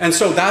 And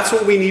so that's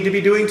what we need to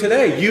be doing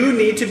today. You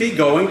need to be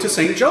going to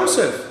St.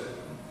 Joseph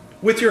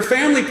with your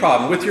family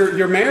problem, with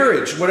your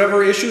marriage,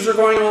 whatever issues are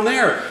going on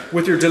there,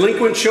 with your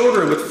delinquent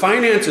children, with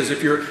finances,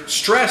 if you're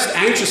stressed,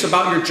 anxious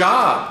about your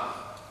job.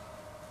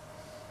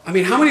 I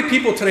mean, how many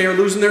people today are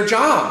losing their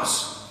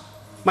jobs?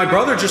 My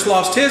brother just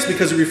lost his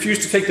because he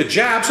refused to take the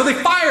jab, so they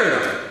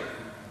fired him.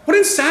 What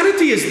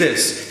insanity is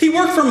this? He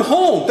worked from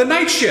home, the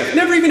night shift,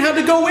 never even had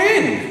to go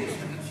in.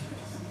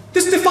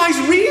 This defies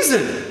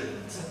reason.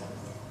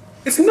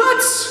 It's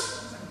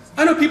nuts.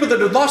 I know people that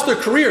have lost their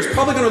careers,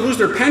 probably going to lose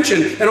their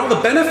pension and all the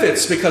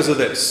benefits because of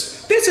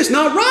this. This is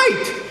not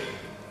right.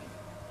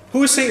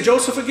 Who is St.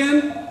 Joseph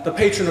again? The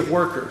patron of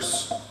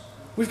workers.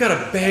 We've got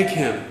to beg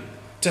him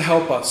to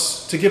help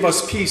us, to give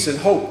us peace and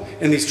hope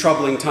in these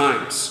troubling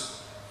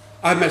times.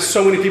 I've met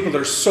so many people that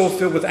are so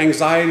filled with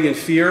anxiety and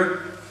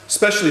fear,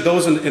 especially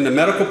those in the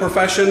medical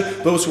profession,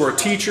 those who are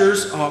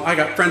teachers. I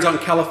got friends out in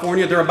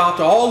California, they're about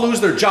to all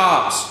lose their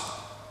jobs.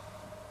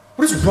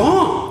 What is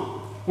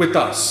wrong with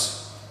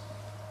us?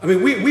 I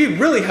mean, we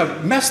really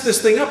have messed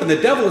this thing up, and the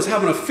devil is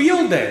having a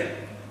field day.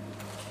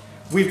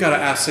 We've got to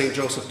ask St.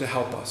 Joseph to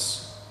help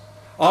us.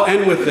 I'll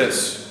end with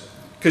this,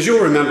 because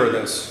you'll remember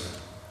this.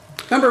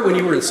 Remember when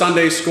you were in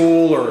Sunday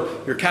school or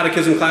your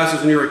catechism classes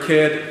when you were a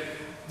kid,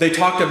 they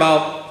talked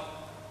about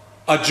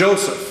a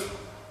Joseph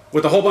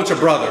with a whole bunch of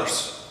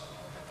brothers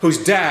whose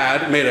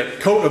dad made a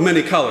coat of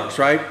many colors,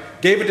 right?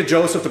 Gave it to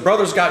Joseph. The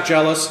brothers got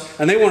jealous,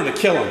 and they wanted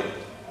to kill him.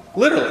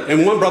 Literally.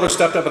 And one brother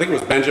stepped up, I think it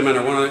was Benjamin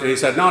or one of them, and he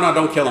said, no,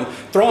 don't kill him.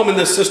 Throw him in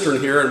this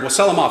cistern here, and we'll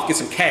sell him off, get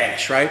some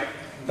cash, right?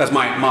 That's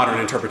my modern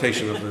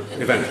interpretation of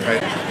the event,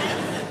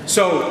 right?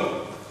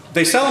 So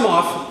they sell him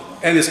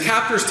off, and his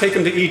captors take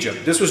him to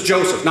Egypt. This was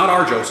Joseph, not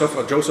our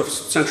Joseph, Joseph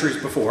centuries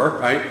before,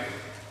 right?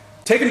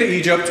 Take him to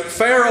Egypt.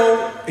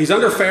 Pharaoh, he's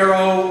under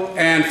Pharaoh,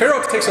 and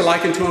Pharaoh takes a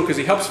liking to him because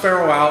he helps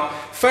Pharaoh out.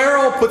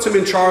 Pharaoh puts him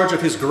in charge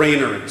of his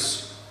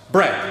granaries,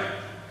 bread.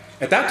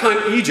 At that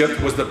time,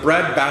 Egypt was the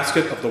bread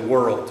basket of the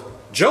world.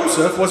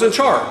 Joseph was in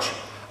charge.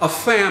 A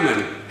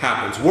famine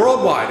happens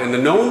worldwide. In the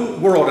known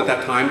world at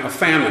that time, a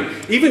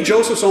famine. Even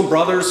Joseph's own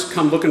brothers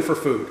come looking for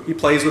food. He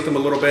plays with them a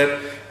little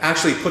bit.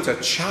 Actually puts a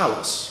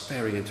chalice,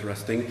 very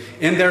interesting,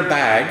 in their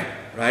bag,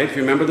 right? If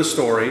you remember the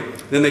story.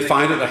 Then they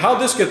find it. How'd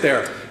this get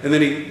there? And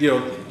then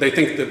they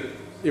think that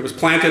it was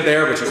planted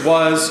there, which it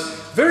was.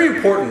 Very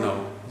important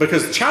though,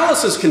 because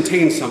chalices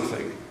contain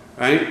something,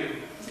 right?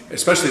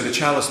 Especially the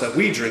chalice that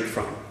we drink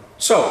from.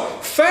 So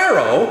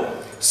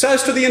Pharaoh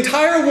says to the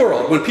entire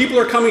world, when people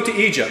are coming to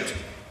Egypt,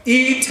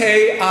 Ite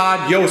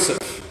ad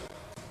Yosef,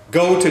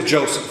 go to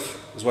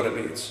Joseph, is what it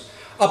means.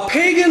 A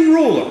pagan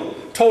ruler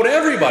told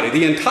everybody,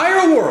 the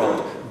entire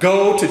world,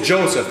 go to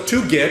Joseph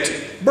to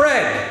get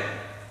bread.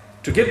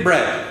 To get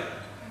bread.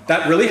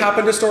 That really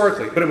happened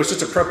historically, but it was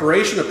just a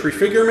preparation, a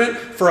prefigurement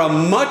for a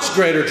much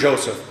greater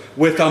Joseph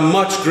with a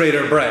much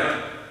greater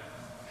bread.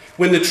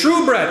 When the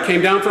true bread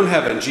came down from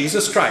heaven,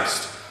 Jesus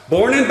Christ,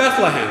 born in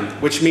Bethlehem,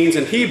 which means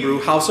in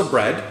Hebrew, house of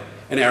bread.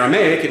 In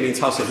Aramaic, it means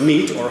house of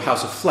meat or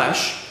house of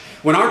flesh.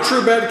 When our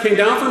true bread came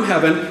down from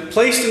heaven,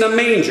 placed in a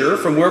manger,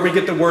 from where we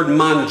get the word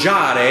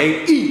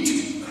mangiare,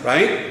 eat,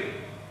 right?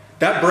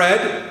 That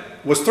bread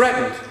was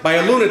threatened by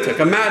a lunatic,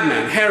 a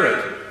madman,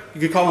 Herod.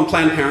 You could call him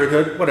Planned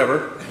Parenthood,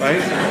 whatever,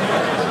 right?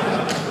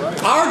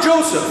 Our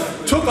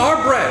Joseph took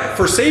our bread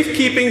for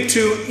safekeeping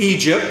to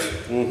Egypt,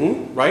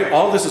 right?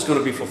 All this is going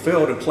to be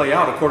fulfilled and play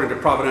out according to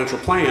providential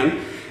plan.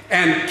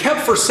 And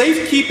kept for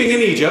safekeeping in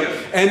Egypt,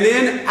 and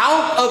then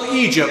out of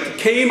Egypt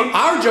came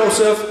our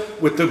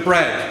Joseph with the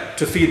bread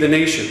to feed the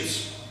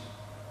nations.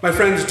 My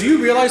friends, do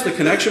you realize the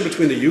connection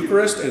between the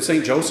Eucharist and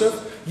St.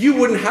 Joseph? You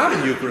wouldn't have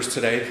a Eucharist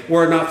today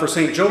were it not for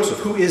St. Joseph,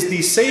 who is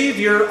the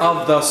Savior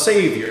of the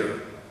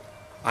Savior.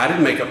 I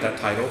didn't make up that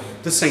title.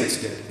 The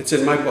saints did. It's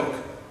in my book.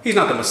 He's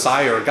not the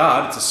Messiah or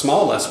God. It's a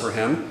small s for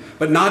him.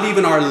 But not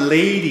even Our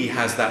Lady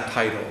has that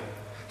title.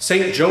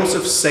 St.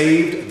 Joseph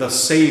saved the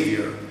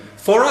Savior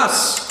for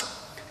us.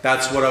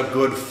 That's what a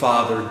good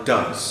father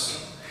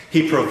does.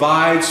 He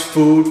provides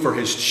food for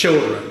his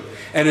children.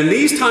 And in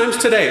these times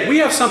today, we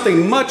have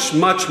something much,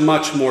 much,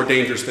 much more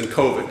dangerous than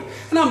COVID.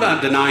 And I'm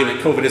not denying that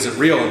COVID isn't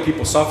real and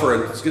people suffer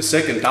and get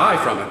sick and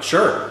die from it.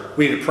 Sure,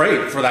 we need to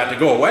pray for that to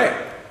go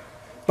away.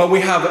 But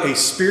we have a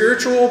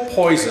spiritual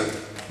poison,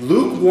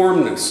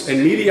 lukewarmness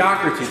and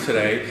mediocrity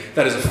today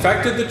that has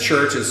affected the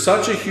church in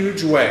such a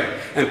huge way.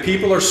 And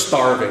people are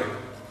starving.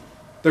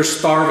 They're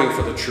starving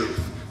for the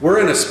truth. We're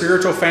in a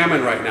spiritual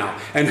famine right now.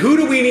 And who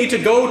do we need to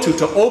go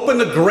to open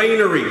the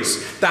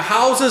granaries, the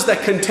houses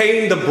that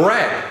contain the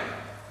bread?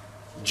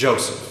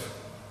 Joseph.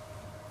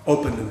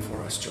 Open them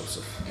for us,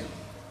 Joseph.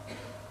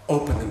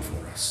 Open them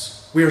for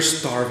us. We are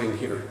starving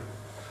here.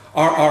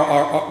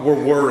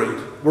 We're worried.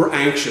 We're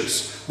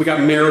anxious. We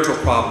got marital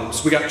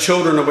problems. We got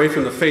children away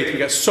from the faith. We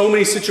got so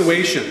many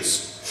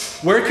situations.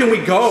 Where can we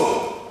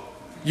go?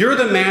 You're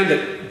the man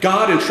that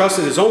God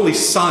entrusted his only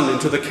son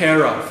into the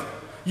care of.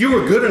 You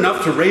were good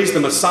enough to raise the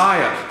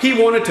Messiah. He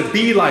wanted to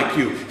be like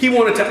you. He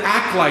wanted to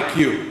act like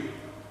you.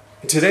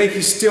 And today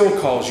he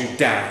still calls you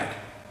Dad.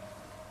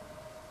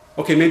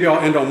 Okay, maybe I'll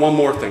end on one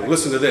more thing.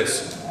 Listen to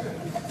this.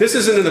 This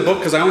isn't in the book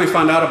because I only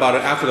found out about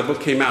it after the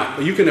book came out.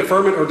 But you can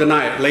affirm it or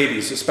deny it,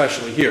 ladies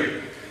especially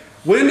here.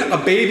 When a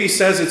baby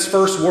says its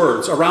first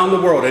words around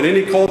the world in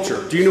any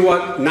culture, do you know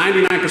what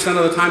 99%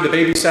 of the time the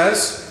baby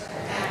says?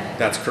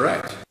 That's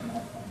correct.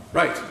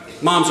 Right.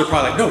 Moms are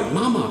probably like, no,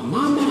 mama,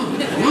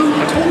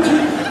 I told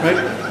you.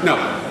 Right? No.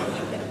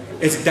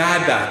 It's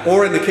dad.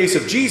 Or in the case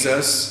of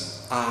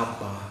Jesus,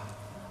 Abba.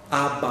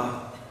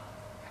 Abba.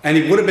 And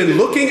he would have been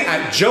looking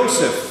at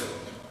Joseph.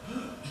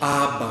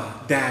 Abba,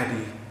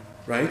 daddy.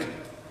 Right?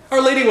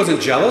 Our Lady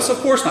wasn't jealous. Of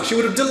course not. She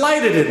would have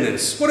delighted in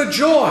this. What a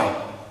joy.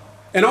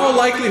 In all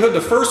likelihood,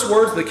 the first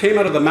words that came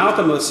out of the mouth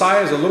of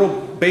Messiah as a little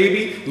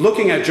baby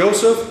looking at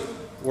Joseph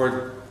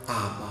were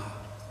Abba.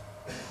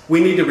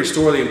 We need to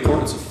restore the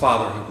importance of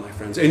fatherhood, my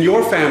friends. In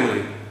your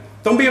family,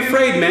 don't be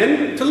afraid,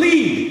 men, to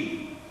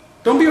lead.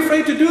 Don't be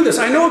afraid to do this.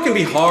 I know it can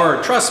be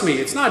hard. Trust me,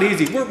 it's not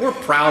easy. We're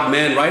proud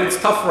men, right? It's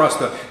tough for us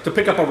to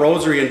pick up a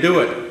rosary and do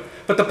it.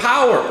 But the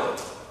power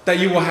that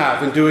you will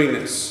have in doing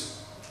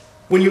this,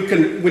 when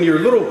your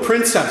little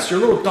princess, your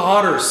little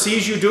daughter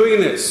sees you doing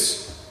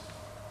this,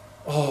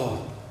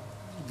 oh,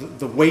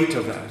 the weight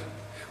of that.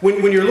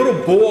 When your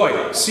little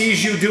boy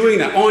sees you doing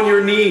that on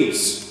your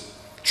knees,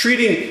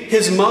 treating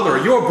his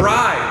mother, your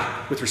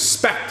bride, with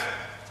respect.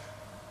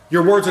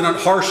 Your words are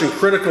not harsh and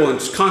critical and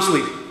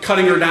constantly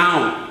cutting her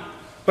down,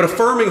 but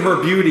affirming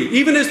her beauty,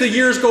 even as the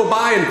years go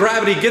by and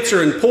gravity gets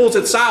her and pulls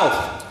it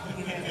south.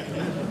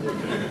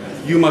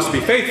 You must be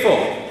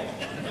faithful.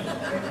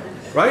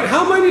 Right?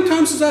 How many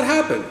times does that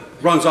happen?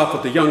 Runs off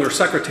with the younger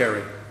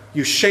secretary.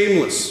 You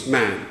shameless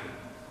man.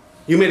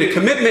 You made a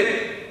commitment.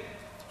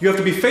 You have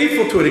to be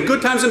faithful to it in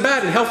good times and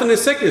bad, in health and in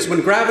sickness,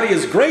 when gravity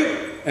is great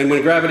and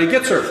when gravity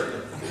gets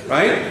her.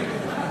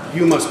 Right?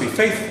 You must be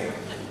faithful.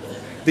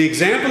 The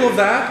example of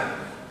that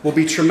will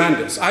be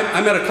tremendous.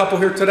 I met a couple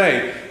here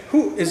today.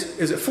 Who is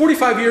it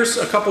 45 years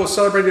a couple is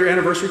celebrating their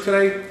anniversary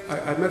today?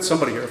 I met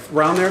somebody here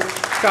around there.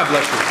 God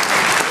bless you.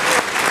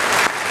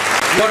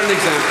 What an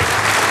example.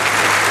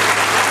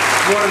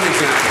 What an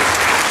example.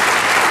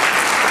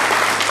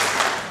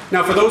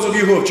 Now, for those of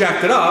you who have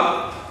jacked it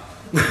up,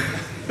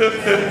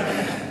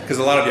 because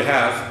a lot of you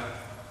have,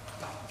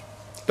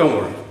 don't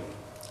worry.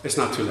 It's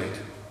not too late.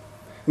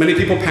 Many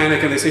people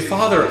panic and they say,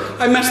 Father,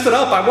 I messed it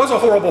up. I was a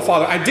horrible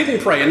father. I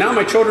didn't pray, and now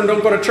my children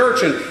don't go to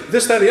church, and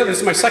this, that, and the other.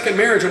 This is my second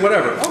marriage, and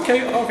whatever.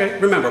 Okay.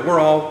 Remember, we're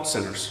all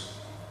sinners.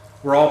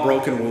 We're all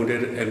broken,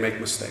 wounded, and make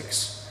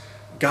mistakes.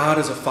 God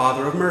is a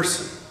Father of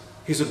mercy.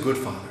 He's a good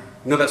Father.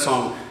 You know that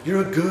song,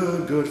 you're a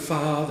good, good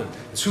Father.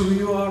 It's who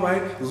you are,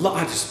 right?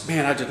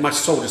 My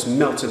soul just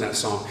melts in that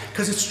song.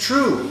 Because it's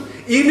true.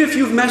 Even if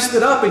you've messed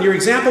it up and your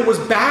example was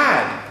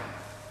bad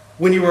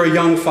when you were a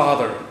young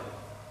father,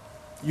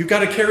 you've got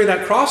to carry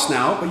that cross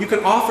now, but you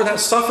can offer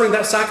that suffering,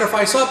 that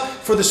sacrifice up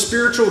for the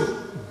spiritual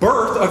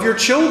birth of your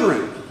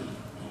children.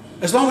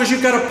 As long as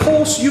you've got a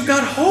pulse, you've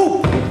got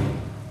hope.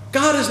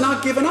 God has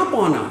not given up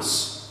on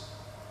us.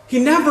 He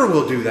never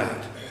will do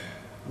that.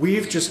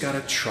 We've just got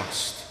to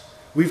trust.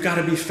 We've got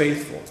to be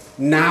faithful.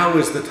 Now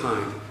is the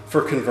time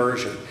for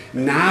conversion.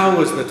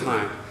 Now is the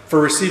time for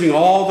receiving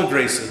all the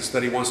graces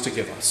that He wants to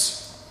give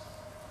us.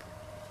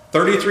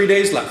 33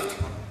 days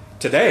left.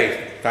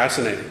 Today,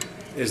 fascinating,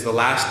 is the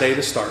last day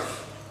to start.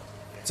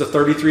 It's a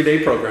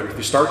 33-day program. If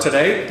you start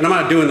today, and I'm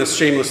not doing this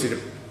shamelessly to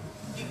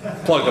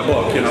plug the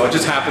book, it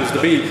just happens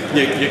to be,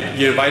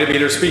 you invited me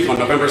to speak on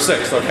November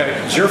 6th, okay?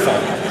 It's your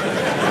fault.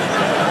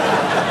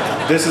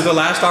 This is the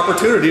last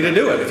opportunity to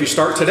do it. If you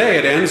start today,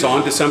 it ends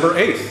on December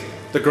 8th,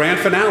 the grand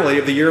finale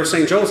of the year of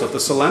St. Joseph, the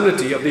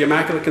solemnity of the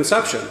Immaculate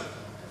Conception.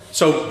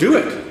 So do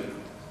it.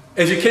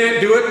 If you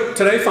can't do it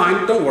today,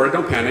 fine. Don't worry,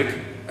 don't panic.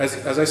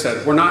 As I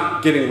said, we're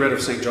not getting rid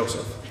of St.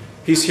 Joseph.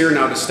 He's here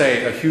now to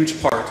stay, a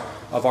huge part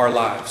of our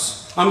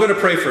lives. I'm going to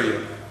pray for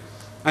you.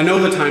 I know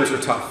the times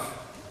are tough.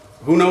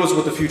 Who knows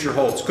what the future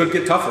holds? Could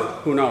get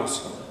tougher. Who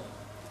knows?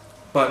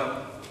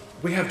 But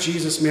we have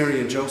Jesus, Mary,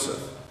 and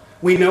Joseph.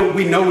 We know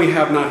we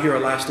have not here a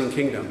lasting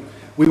kingdom.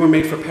 We were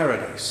made for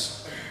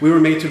paradise. We were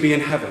made to be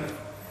in heaven.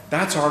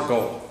 That's our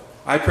goal.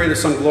 I pray that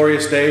some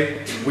glorious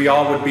day we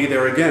all would be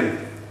there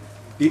again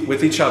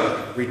with each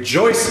other,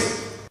 rejoicing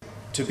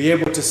to be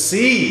able to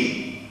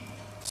see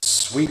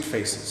sweet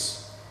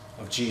faces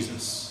of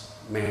Jesus,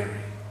 Mary,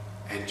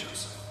 and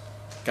Joseph.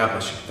 God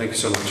bless you. Thank you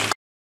so much.